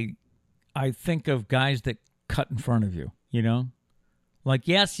 I think of guys that cut in front of you, you know? Like,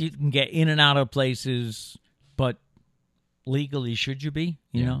 yes, you can get in and out of places, but legally should you be,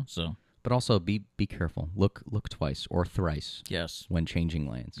 you know? So, but also be careful. Look twice or thrice. Yes. When changing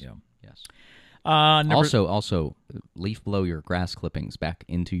lanes. Yeah. Yes. Also, leaf blow your grass clippings back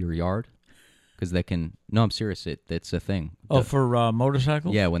into your yard because they can. No, I'm serious. It's a thing. For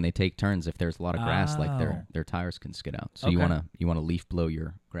motorcycles? Yeah, when they take turns, if there's a lot of grass, like their tires can skid out. So you wanna leaf blow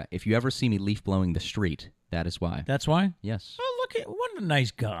your grass. If you ever see me leaf blowing the street, that is why. That's why. Yes. Oh, look at what a nice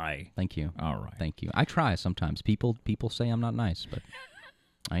guy. Thank you. All right. Thank you. I try sometimes. People say I'm not nice, but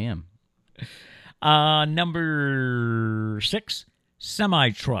I am. Number 6,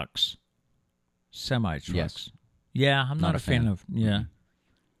 semi-trucks. Semi-trucks. Yes. Yeah, I'm not a fan of. Yeah. Mm-hmm.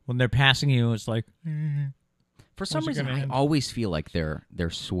 When they're passing you, it's like. For some reason, I always feel like they're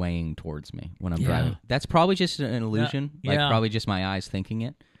swaying towards me when I'm driving. That's probably just an illusion. Probably just my eyes thinking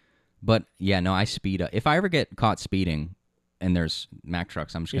it. But yeah, no, I speed up. If I ever get caught speeding and there's Mack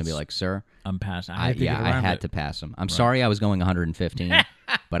trucks, I'm just gonna be like, "Sir, I'm passing." I had to pass him. I'm sorry, I was going 115,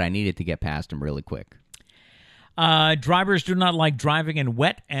 but I needed to get past him really quick. Drivers do not like driving in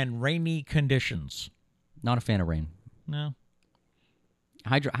wet and rainy conditions. Not a fan of rain. No.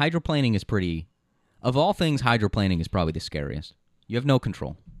 Hydroplaning is pretty. Of all things, hydroplaning is probably the scariest. You have no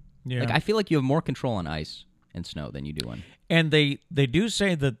control. Yeah. Like I feel like you have more control on ice and snow than you do on. And they do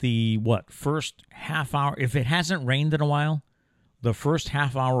say that the first half hour, if it hasn't rained in a while, the first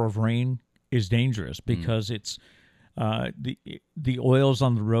half hour of rain is dangerous because it's the oils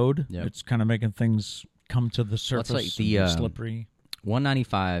on the road. Yep. It's kind of making things come to the surface. Well, it's like the slippery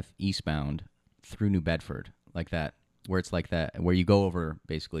 195 eastbound through New Bedford, like that, where it's like that, where you go over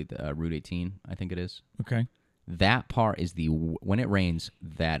basically the Route 18, I think it is. Okay. That part is when it rains,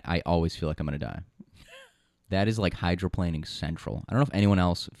 that I always feel like I'm going to die. That is like hydroplaning central. I don't know if anyone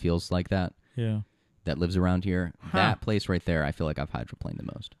else feels like that. Yeah. That lives around here. Huh. That place right there, I feel like I've hydroplaned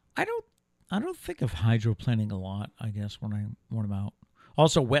the most. I don't think of hydroplaning a lot, I guess, when I'm out.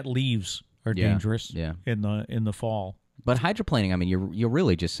 Also, wet leaves are dangerous in the fall. But hydroplaning, I mean, you're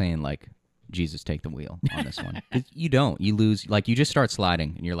really just saying, like, Jesus, take the wheel on this one. You don't. You lose. Like, you just start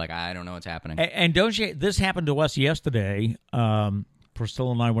sliding, and you're like, I don't know what's happening. And don't you? This happened to us yesterday.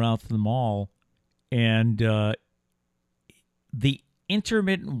 Priscilla and I went out to the mall, and the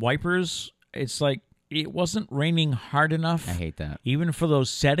intermittent wipers, it's like it wasn't raining hard enough. I hate that. Even for those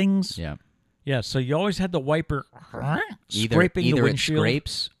settings. Yeah. Yeah, so you always had the wiper scraping the windshield. Either it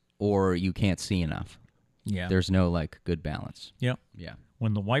scrapes or you can't see enough. Yeah. There's no, good balance. Yep. Yeah.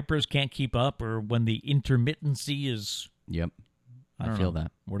 When the wipers can't keep up or when the intermittency is... Yep. I know, feel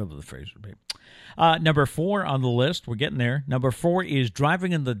that. Whatever the phrase would be. Number 4 on the list, we're getting there. Number 4 is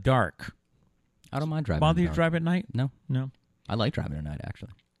driving in the dark. I don't mind driving Bother in the you dark. to drive at night? No. No. I like driving at night,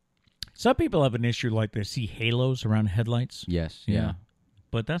 actually. Some people have an issue like they see halos around headlights. Yes. Yeah.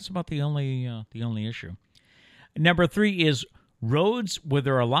 But that's about the only issue. Number 3 is roads where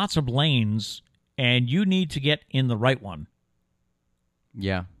there are lots of lanes and you need to get in the right one.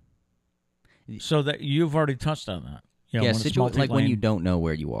 Yeah. So that you've already touched on that. Yeah, when you don't know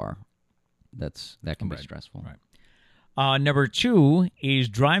where you are. That can be stressful. Right. Number 2 is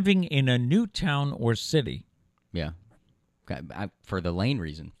driving in a new town or city. Yeah. For the lane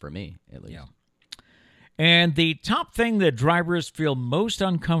reason, for me, at least. Yeah. And the top thing that drivers feel most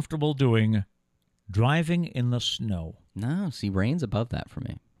uncomfortable doing, driving in the snow. No, see, rain's above that for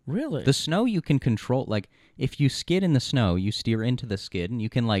me. Really? The snow you can control. If you skid in the snow, you steer into the skid, and you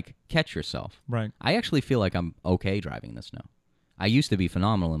can, catch yourself. Right. I actually feel like I'm okay driving in the snow. I used to be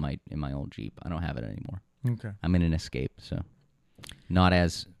phenomenal in my old Jeep. I don't have it anymore. Okay. I'm in an Escape, so not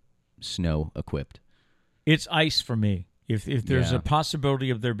as snow-equipped. It's ice for me. If there's a possibility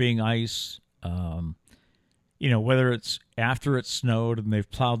of there being ice, whether it's after it's snowed and they've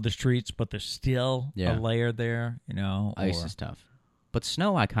plowed the streets, but there's still a layer there, Ice is tough. But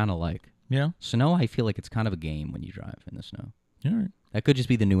snow I kind of like. Yeah? Snow, I feel like it's kind of a game when you drive in the snow. All right. That could just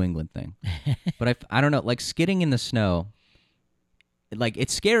be the New England thing. But I don't know, skidding in the snow,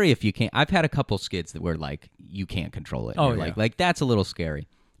 it's scary if you can't. I've had a couple skids where, you can't control it. Oh, yeah. That's a little scary.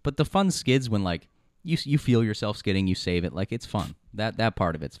 But the fun skids when, you feel yourself skidding, you save it, it's fun. That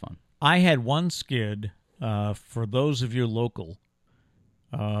part of it's fun. I had one skid. For those of you local,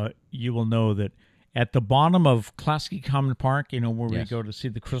 you will know that at the bottom of Klasky Common Park, where we go to see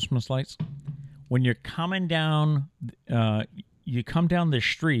the Christmas lights, when you're coming down, you come down the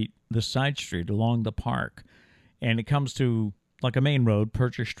street, the side street along the park, and it comes to a main road,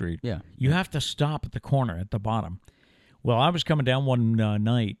 Purchase Street. Yeah. You have to stop at the corner at the bottom. Well, I was coming down one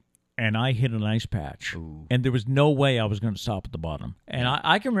night, and I hit an ice patch. Ooh. And there was no way I was going to stop at the bottom. And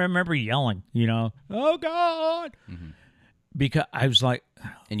I can remember yelling, oh, God. Mm-hmm. Because I was like...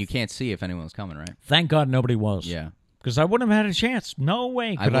 And you can't see if anyone's coming, right? Thank God nobody was. Yeah. Because I wouldn't have had a chance. No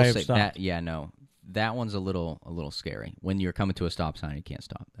way could I have stopped. That one's a little scary. When you're coming to a stop sign, you can't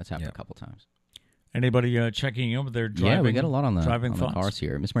stop. That's happened a couple times. Anybody checking in with their driving? Yeah, we got a lot on the thoughts? cars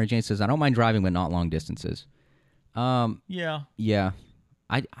here. Miss Mary Jane says, I don't mind driving, but not long distances. Yeah. Yeah.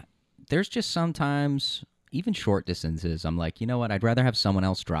 There's just sometimes, even short distances, I'm like, you know what? I'd rather have someone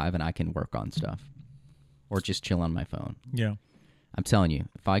else drive and I can work on stuff. Or just chill on my phone. Yeah. I'm telling you,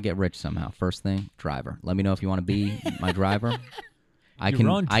 if I get rich somehow, first thing, driver. Let me know if you want to be my driver. I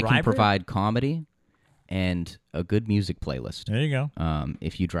can provide comedy and a good music playlist. There you go.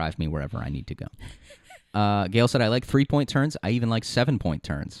 If you drive me wherever I need to go. Gail said, I like 3-point turns. I even like 7-point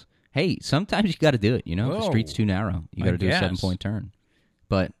turns. Hey, sometimes you got to do it, If the street's too narrow, you got to do a 7-point turn.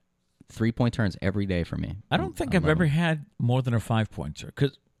 But 3-point turns every day for me. I don't think I've ever had more than a 5-point turn.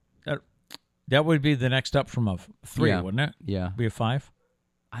 Because that would be the next up from a 3, wouldn't it? Yeah. Be a 5?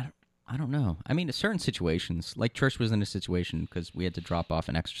 I don't know. I mean, in certain situations, like Trish was in a situation because we had to drop off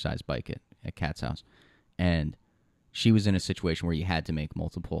an exercise bike at Kat's house. And she was in a situation where you had to make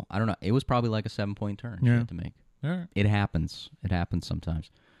multiple. I don't know. It was probably like a 7-point turn she had to make. Right. It happens. It happens sometimes.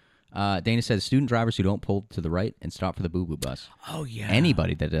 Dana says, student drivers who don't pull to the right and stop for the boo-boo bus. Oh, yeah.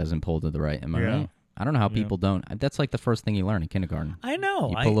 Anybody that doesn't pull to the right. Am I right? I don't know how people don't. That's like the first thing you learn in kindergarten. I know.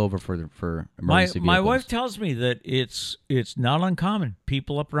 You pull over for emergency vehicles. My wife tells me that it's not uncommon.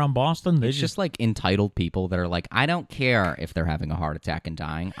 People up around Boston, it's just like entitled people that are like, I don't care if they're having a heart attack and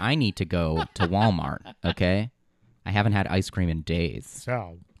dying. I need to go to Walmart, okay? I haven't had ice cream in days.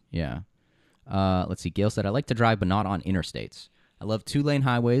 So. Yeah. Let's see. Gail said, I like to drive, but not on interstates. I love 2-lane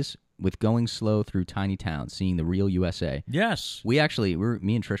highways with going slow through tiny towns, seeing the real USA. Yes. Me and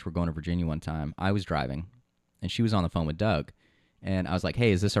Trish were going to Virginia one time. I was driving, and she was on the phone with Doug. And I was like,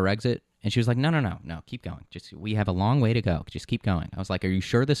 hey, is this our exit? And she was like, no, keep going. We have a long way to go. Just keep going. I was like, are you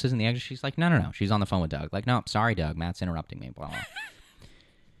sure this isn't the exit? She's like, no. She's on the phone with Doug. Like, no, sorry, Doug. Matt's interrupting me. Blah, blah.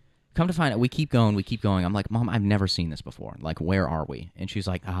 Come to find out, we keep going. I'm like, Mom, I've never seen this before. Like, where are we? And she's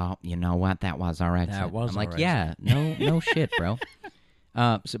like, oh, you know what? That was our exit. I'm like, yeah, no shit, bro.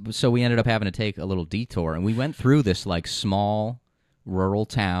 So we ended up having to take a little detour, and we went through this, like, small rural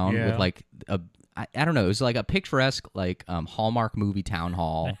town with, like, I don't know. It was like a picturesque, like Hallmark movie town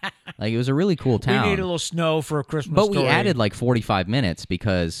hall. Like it was a really cool town. We need a little snow for a Christmas But story. we added like 45 minutes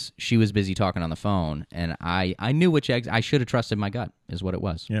because she was busy talking on the phone, and I knew which eggs. I should have trusted my gut, is what it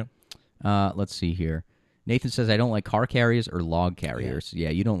was. Yeah. Let's see here. Nathan says, I don't like car carriers or log carriers. Yeah,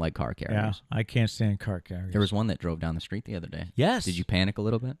 you don't like car carriers. Yeah, I can't stand car carriers. There was one that drove down the street the other day. Yes. Did you panic a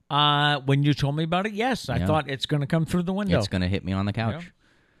little bit? When you told me about it, yes. I thought it's going to come through the window. It's going to hit me on the couch.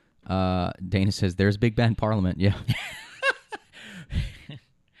 Yeah. Dana says, there's Big Ben Parliament. Yeah.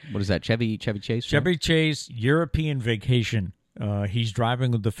 What is that, Chevy Chase? Chevy Chase, European vacation. He's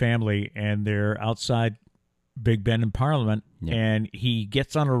driving with the family, and they're outside Big Ben in Parliament, and he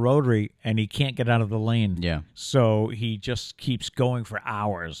gets on a rotary, and he can't get out of the lane. Yeah. So he just keeps going for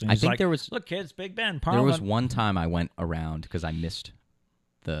hours. And I think there was... Look, kids, Big Ben, Parliament. There was one time I went around because I missed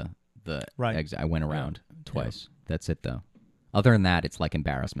the exit. I went around twice. Yeah. That's it, though. Other than that, it's like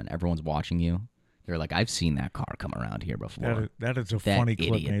embarrassment. Everyone's watching you. They're like, I've seen that car come around here before. That is a funny clip,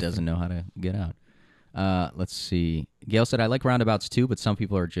 That idiot doesn't know how to get out. Let's see. Gail said, I like roundabouts too, but some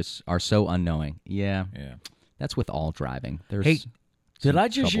people are so unknowing. Yeah. That's with all driving. There's did I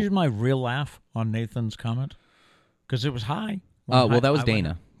just use my real laugh on Nathan's comment? Because it was high. Well, that was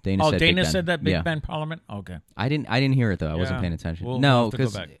Dana. Dana said that Big Ben Parliament? Okay. I didn't hear it, though. I wasn't paying attention. No,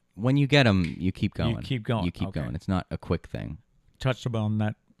 because when you get them, you keep going. You keep going. It's not a quick thing. Touched on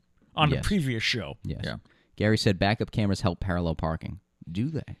that on the previous show. Yes. Yeah. Gary said backup cameras help parallel parking. Do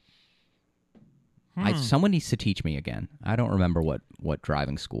they? Someone needs to teach me again. I don't remember what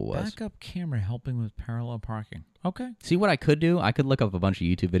driving school was. Backup camera helping with parallel parking. Okay. See what I could do? I could look up a bunch of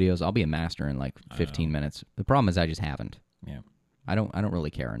YouTube videos. I'll be a master in like 15 minutes. The problem is I just haven't. Yeah. I don't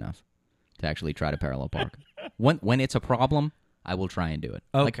really care enough to actually try to parallel park. When it's a problem, I will try and do it.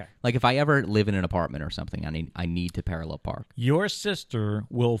 Okay. Like if I ever live in an apartment or something, I need to parallel park. Your sister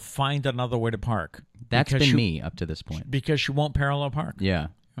will find another way to park. That's been me up to this point. Because she won't parallel park. Yeah.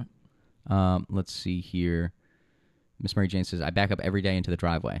 Let's see here. Miss Mary Jane says, I back up every day into the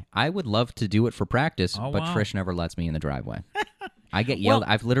driveway. I would love to do it for practice, but Trish never lets me in the driveway. I get yelled.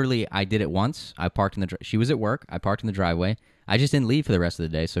 I did it once. I parked in she was at work. I parked in the driveway. I just didn't leave for the rest of the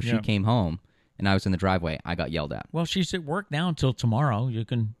day, so she came home, and I was in the driveway. I got yelled at. Well, she's at work now until tomorrow. You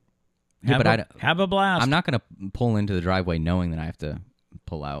can have a blast. I'm not going to pull into the driveway knowing that I have to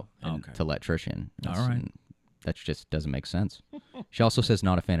pull out to let Trish in. All right. That just doesn't make sense. She also says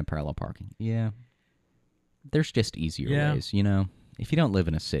not a fan of parallel parking. Yeah. There's just easier ways, you know. If you don't live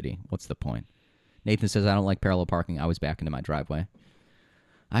in a city, what's the point? Nathan says, I don't like parallel parking. I always back into my driveway.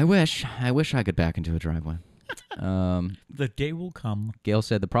 I wish I could back into a driveway. The day will come. Gail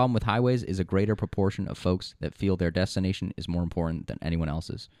said, the problem with highways is a greater proportion of folks that feel their destination is more important than anyone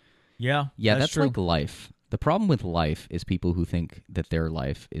else's. Yeah, that's true. Like life. The problem with life is people who think that their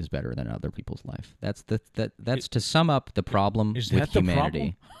life is better than other people's life. That's to sum up the problem with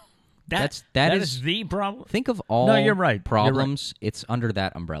humanity. That is the problem. Think of all you're right. problems. You're right. It's under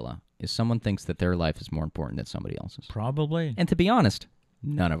that umbrella. Is someone thinks that their life is more important than somebody else's. Probably. And to be honest,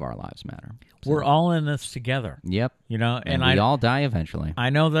 none of our lives matter. So. We're all in this together. Yep. You know, and we all die eventually. I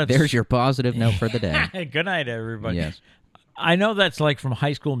know that. There's your positive note for the day. Good night, everybody. Yes. I know that's like from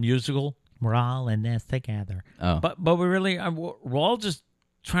High School Musical. We're all in this together. Oh. But we really we're all just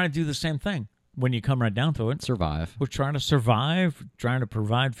trying to do the same thing when you come right down to it. Survive. We're trying to survive, trying to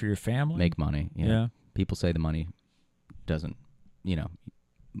provide for your family. Make money. Yeah. People say the money doesn't,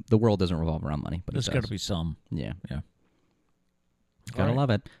 the world doesn't revolve around money, but there's got to be some. Yeah. Yeah. Gotta love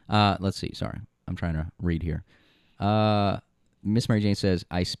it. Let's see. Sorry. I'm trying to read here. Miss Mary Jane says,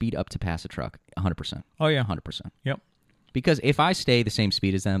 I speed up to pass a truck. 100%. Oh, yeah. 100%. Yep. Because if I stay the same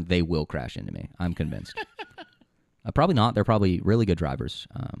speed as them, they will crash into me. I'm convinced. Probably not. They're probably really good drivers,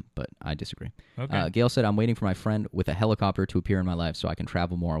 but I disagree. Okay. Gail said, I'm waiting for my friend with a helicopter to appear in my life so I can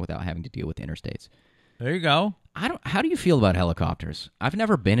travel more without having to deal with interstates. There you go. How do you feel about helicopters? I've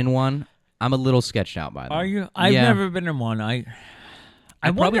never been in one. I'm a little sketched out by them. Are you? I've never been in one. I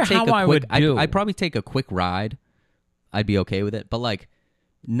wonder how I would do. I'd probably take a quick ride. I'd be okay with it. But, like,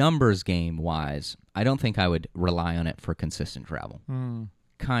 numbers game-wise, I don't think I would rely on it for consistent travel.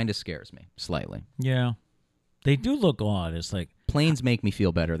 Kind of scares me, slightly. Yeah. They do look odd. It's like... Planes make me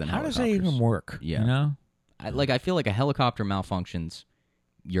feel better than helicopters. How does that even work? Yeah. You know? I feel like a helicopter malfunctions,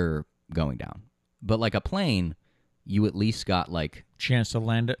 you're going down. But, like, a plane, you at least got, like... Chance to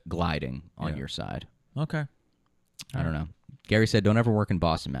land it? Gliding on your side. Okay. I don't know. Gary said, don't ever work in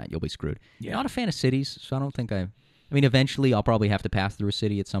Boston, Matt. You'll be screwed. Yeah. Not a fan of cities, so I don't think I mean, eventually I'll probably have to pass through a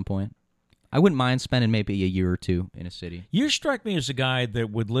city at some point. I wouldn't mind spending maybe a year or two in a city. You strike me as a guy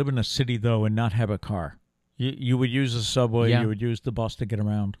that would live in a city, though, and not have a car. You would use the subway. Yeah. You would use the bus to get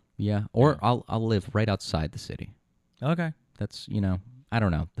around. Yeah, or I'll live right outside the city. Okay. That's, I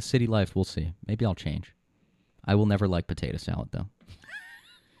don't know. The city life, we'll see. Maybe I'll change. I will never like potato salad, though.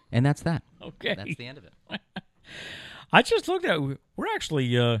 And that's that. Okay. That's the end of it. I just looked at we're actually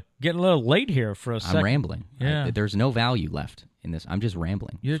getting a little late here for a second. I'm rambling. Yeah. There's no value left in this. I'm just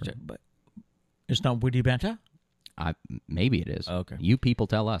rambling. But it's not witty banter? Maybe it is. Okay. You people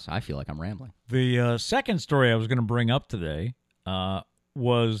tell us. I feel like I'm rambling. The second story I was going to bring up today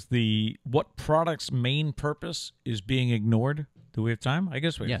was what product's main purpose is being ignored. Do we have time? I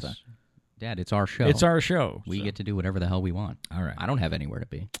guess we have time. Dad, it's our show. It's our show. We get to do whatever the hell we want. All right. I don't have anywhere to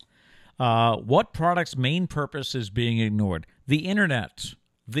be. What product's main purpose is being ignored? The Internet.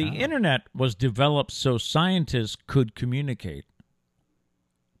 The Internet was developed so scientists could communicate,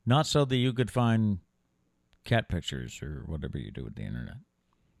 not so that you could find cat pictures or whatever you do with the Internet.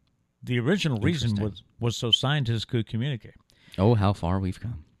 The original reason was so scientists could communicate. Oh, how far we've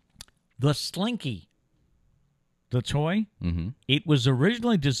come. The Slinky, the toy, mm-hmm. It was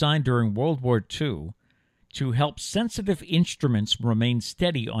originally designed during World War II to help sensitive instruments remain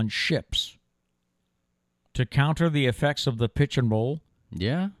steady on ships, to counter the effects of the pitch and roll.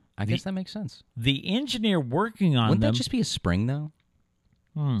 Yeah, I guess that makes sense. The engineer working on Wouldn't them... that just be a spring, though?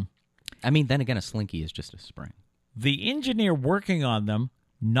 I mean, then again, a Slinky is just a spring. The engineer working on them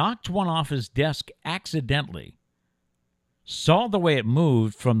knocked one off his desk accidentally, saw the way it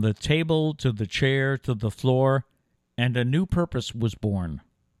moved from the table to the chair to the floor, and a new purpose was born.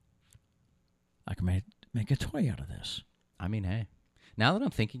 I can make a toy out of this. I mean, hey. Now that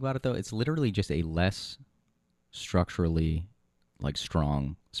I'm thinking about it, though, it's literally just a less structurally,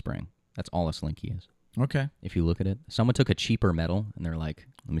 strong spring. That's all a Slinky is. Okay. If you look at it. Someone took a cheaper metal, and they're like,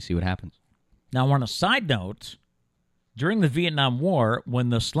 let me see what happens. Now, on a side note, during the Vietnam War, when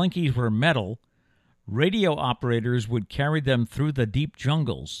the Slinkies were metal, radio operators would carry them through the deep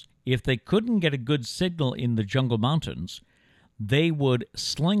jungles. If they couldn't get a good signal in the jungle mountains, they would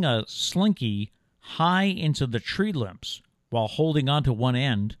sling a Slinky high into the tree limbs while holding onto one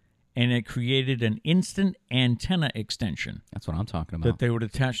end, and it created an instant antenna extension. That's what I'm talking about. That they would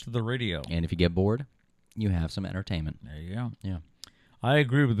attach to the radio. And if you get bored, you have some entertainment. There you go. Yeah. I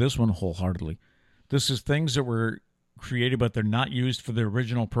agree with this one wholeheartedly. This is things that were created, but they're not used for their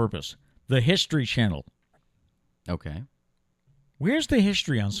original purpose. The History Channel. Okay. Where's the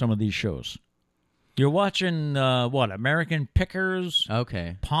history on some of these shows? You're watching, American Pickers?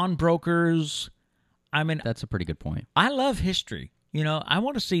 Okay. Pawnbrokers? I mean... That's a pretty good point. I love history. I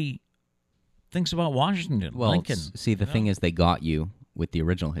want to see things about Washington, Lincoln. See, the thing is, they got you with the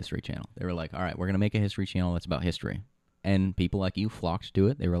original History Channel. They were like, all right, we're going to make a History Channel that's about history. And people like you flocked to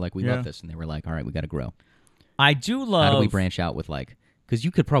it. They were like, we love this. And they were like, all right, we got to grow. I do love... How do we branch out with, because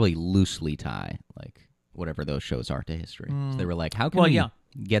you could probably loosely tie, whatever those shows are to history. So they were like, how can we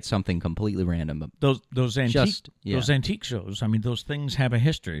get something completely random? Those antique shows, I mean, those things have a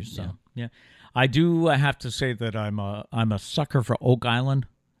history. So, yeah. I do have to say that I'm a sucker for Oak Island.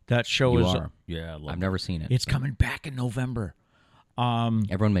 That show you is... are. Yeah, I've never seen it. It's coming back in November.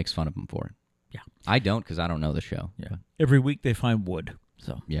 Everyone makes fun of them for it. Yeah. I don't, because I don't know the show. Yeah. Every week they find wood.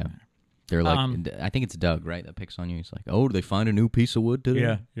 So yeah. They're like, I think it's Doug, right, that picks on you. He's like, oh, did they find a new piece of wood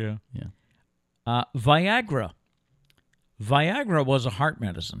today? Yeah. Viagra. Viagra was a heart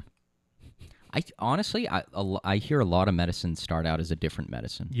medicine. Honestly, I hear a lot of medicines start out as a different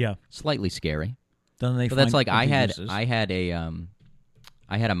medicine. Yeah. Slightly scary. Then they but that's like I had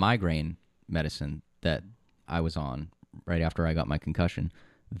a migraine medicine that I was on right after I got my concussion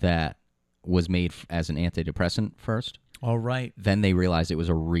that was made as an antidepressant first. All right. Then they realized it was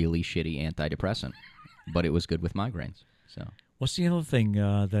a really shitty antidepressant, but it was good with migraines. So what's the other thing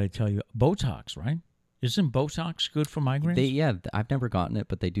that I tell you? Botox, right? Isn't Botox good for migraines? I've never gotten it,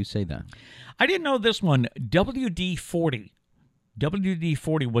 but they do say that. I didn't know this one. WD-40.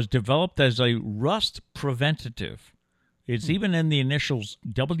 WD-40 was developed as a rust preventative. It's even in the initials.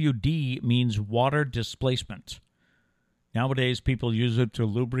 WD means water displacement. Nowadays, people use it to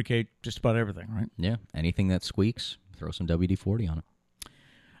lubricate just about everything, right? Yeah, anything that squeaks, throw some WD-40 on it.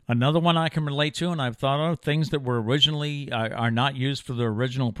 Another one I can relate to, and I've thought of, things that were originally are not used for their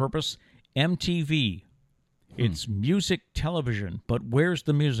original purpose. MTV. It's music television, but where's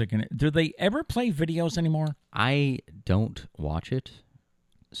the music in it? Do they ever play videos anymore? I don't watch it,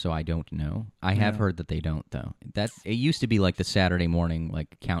 so I don't know. I have heard that they don't, though. It used to be like the Saturday morning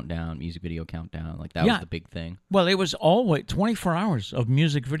countdown, music video countdown. That was the big thing. Well, it was always 24 hours of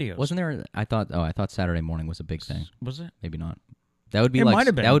music videos. Wasn't there? I thought Saturday morning was a big thing. Was it? Maybe not. That would be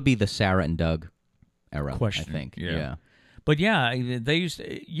that would be the Sarah and Doug era, I think. Yeah. But yeah,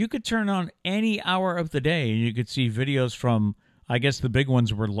 you could turn on any hour of the day and you could see videos from, I guess the big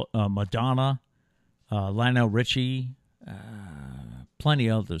ones were Madonna, Lionel Richie, plenty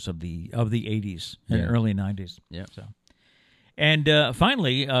others of the 80s and early 90s. Yeah. So, and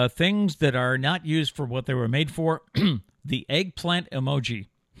finally, things that are not used for what they were made for, the eggplant emoji.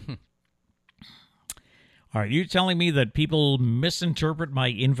 Are you telling me that people misinterpret my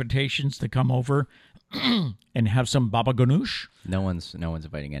invitations to come over and have some baba ganoush? No one's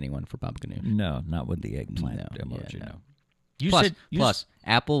inviting anyone for baba ganoush. No, not with the eggplant emoji. Yeah, no. Plus,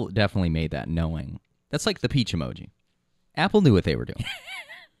 Apple definitely made that knowing. That's like the peach emoji. Apple knew what they were doing.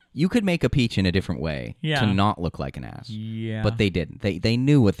 You could make a peach in a different way to not look like an ass. Yeah. But they didn't. They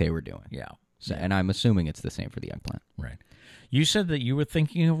knew what they were doing. Yeah. So, and I'm assuming it's the same for the eggplant. Right. You said that you were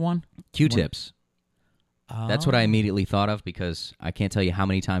thinking of one? Q-tips. That's what I immediately thought of because I can't tell you how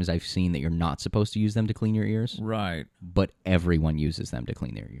many times I've seen that you're not supposed to use them to clean your ears. Right. But everyone uses them to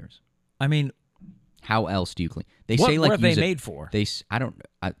clean their ears. I mean, how else do you clean? They what say like were they made for?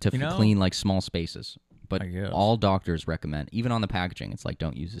 Clean like small spaces. But all doctors recommend, even on the packaging, it's like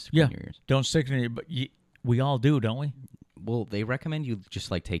don't use this to clean your ears. Don't stick it in your. But we all do, don't we? Well, they recommend you just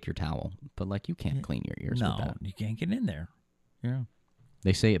like take your towel, but like you can't clean your ears. No, with that. You can't get in there. Yeah.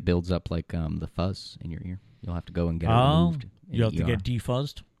 They say it builds up like the fuzz in your ear. You'll have to go and get it removed. You have to get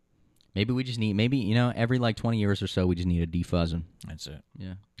defuzzed? Maybe we just need, every like 20 years or so, we just need a defuzzing. That's it.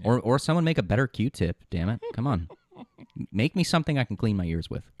 Yeah. Or someone make a better Q-tip, damn it. Come on. Make me something I can clean my ears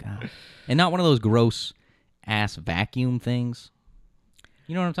with. God. And not one of those gross-ass vacuum things.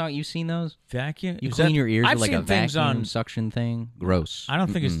 You know what I'm talking? You've seen those? Vacuum? You clean your ears with like a vacuum suction thing? Gross. I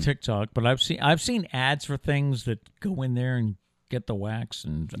don't think it's TikTok, but I've seen ads for things that go in there and get the wax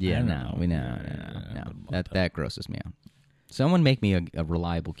and no. That grosses me out. Someone make me a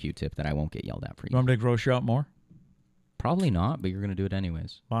reliable Q-tip that I won't get yelled at for. You want me to gross you out more? Probably not, but you're going to do it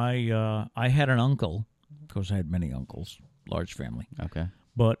anyways. I had an uncle. Of course, I had many uncles, large family. Okay.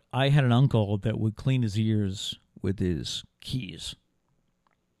 But I had an uncle that would clean his ears with his keys.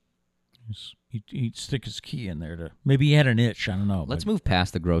 He'd stick his key in there to. Maybe he had an itch. I don't know. Let's move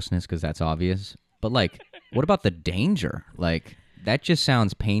past the grossness because that's obvious. But like, what about the danger? Like. That just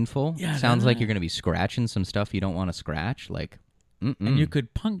sounds painful. Yeah, sounds like you're going to be scratching some stuff you don't want to scratch. Like, and you could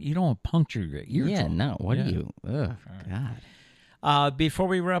you don't want to puncture your ears. Yeah, no. What do you? Ugh, God. Before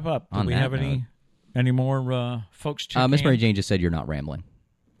we wrap up, do we have any more folks? Miss Mary Jane just said you're not rambling.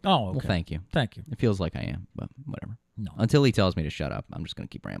 Oh, okay. Well, thank you. Thank you. It feels like I am, but whatever. No. Until he tells me to shut up, I'm just going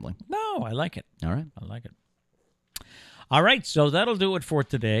to keep rambling. No, I like it. All right. I like it. All right, so that'll do it for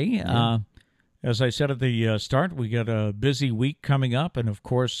today. Yeah. As I said at the start, we got a busy week coming up, and of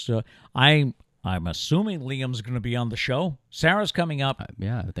course, I'm assuming Liam's going to be on the show. Sarah's coming up.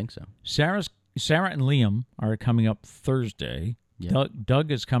 Yeah, I think so. Sarah and Liam are coming up Thursday. Yeah.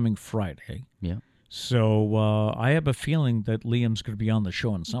 Doug is coming Friday. Yeah. So I have a feeling that Liam's going to be on the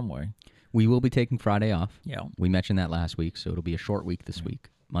show in some way. We will be taking Friday off. Yeah. We mentioned that last week, so it'll be a short week this week,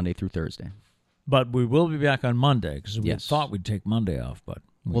 Monday through Thursday. But we will be back on Monday because we thought we'd take Monday off, but.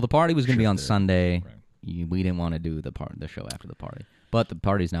 Well, the party was going to be on Sunday. Right. We didn't want to do the show after the party. But the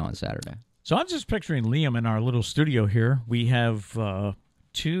party's now on Saturday. So I'm just picturing Liam in our little studio here. We have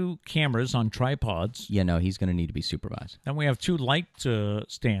 2 cameras on tripods. Yeah, no, he's going to need to be supervised. And we have 2 light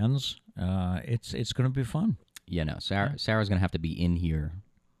stands. It's going to be fun. Yeah, no, Sarah's going to have to be in here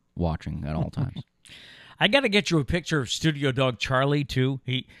watching at all times. I got to get you a picture of Studio Dog Charlie, too.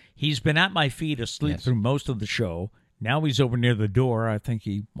 He's been at my feet asleep through most of the show. Now he's over near the door. I think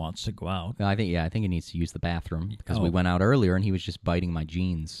he wants to go out. I think he needs to use the bathroom because we went out earlier and he was just biting my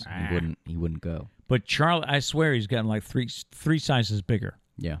jeans. He wouldn't go. But Charlie, I swear he's gotten like three sizes bigger.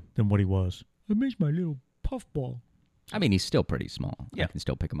 Yeah. Than what he was. It makes my little puffball. I mean, he's still pretty small. Yeah. I can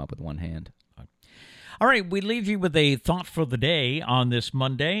still pick him up with one hand. All right, we leave you with a thought for the day on this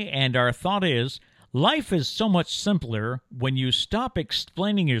Monday, and our thought is, life is so much simpler when you stop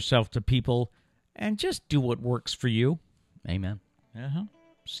explaining yourself to people and just do what works for you. Amen.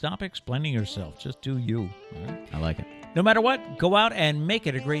 Stop explaining yourself. Just do you. All right? I like it. No matter what, go out and make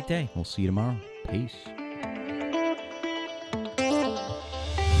it a great day. We'll see you tomorrow. Peace.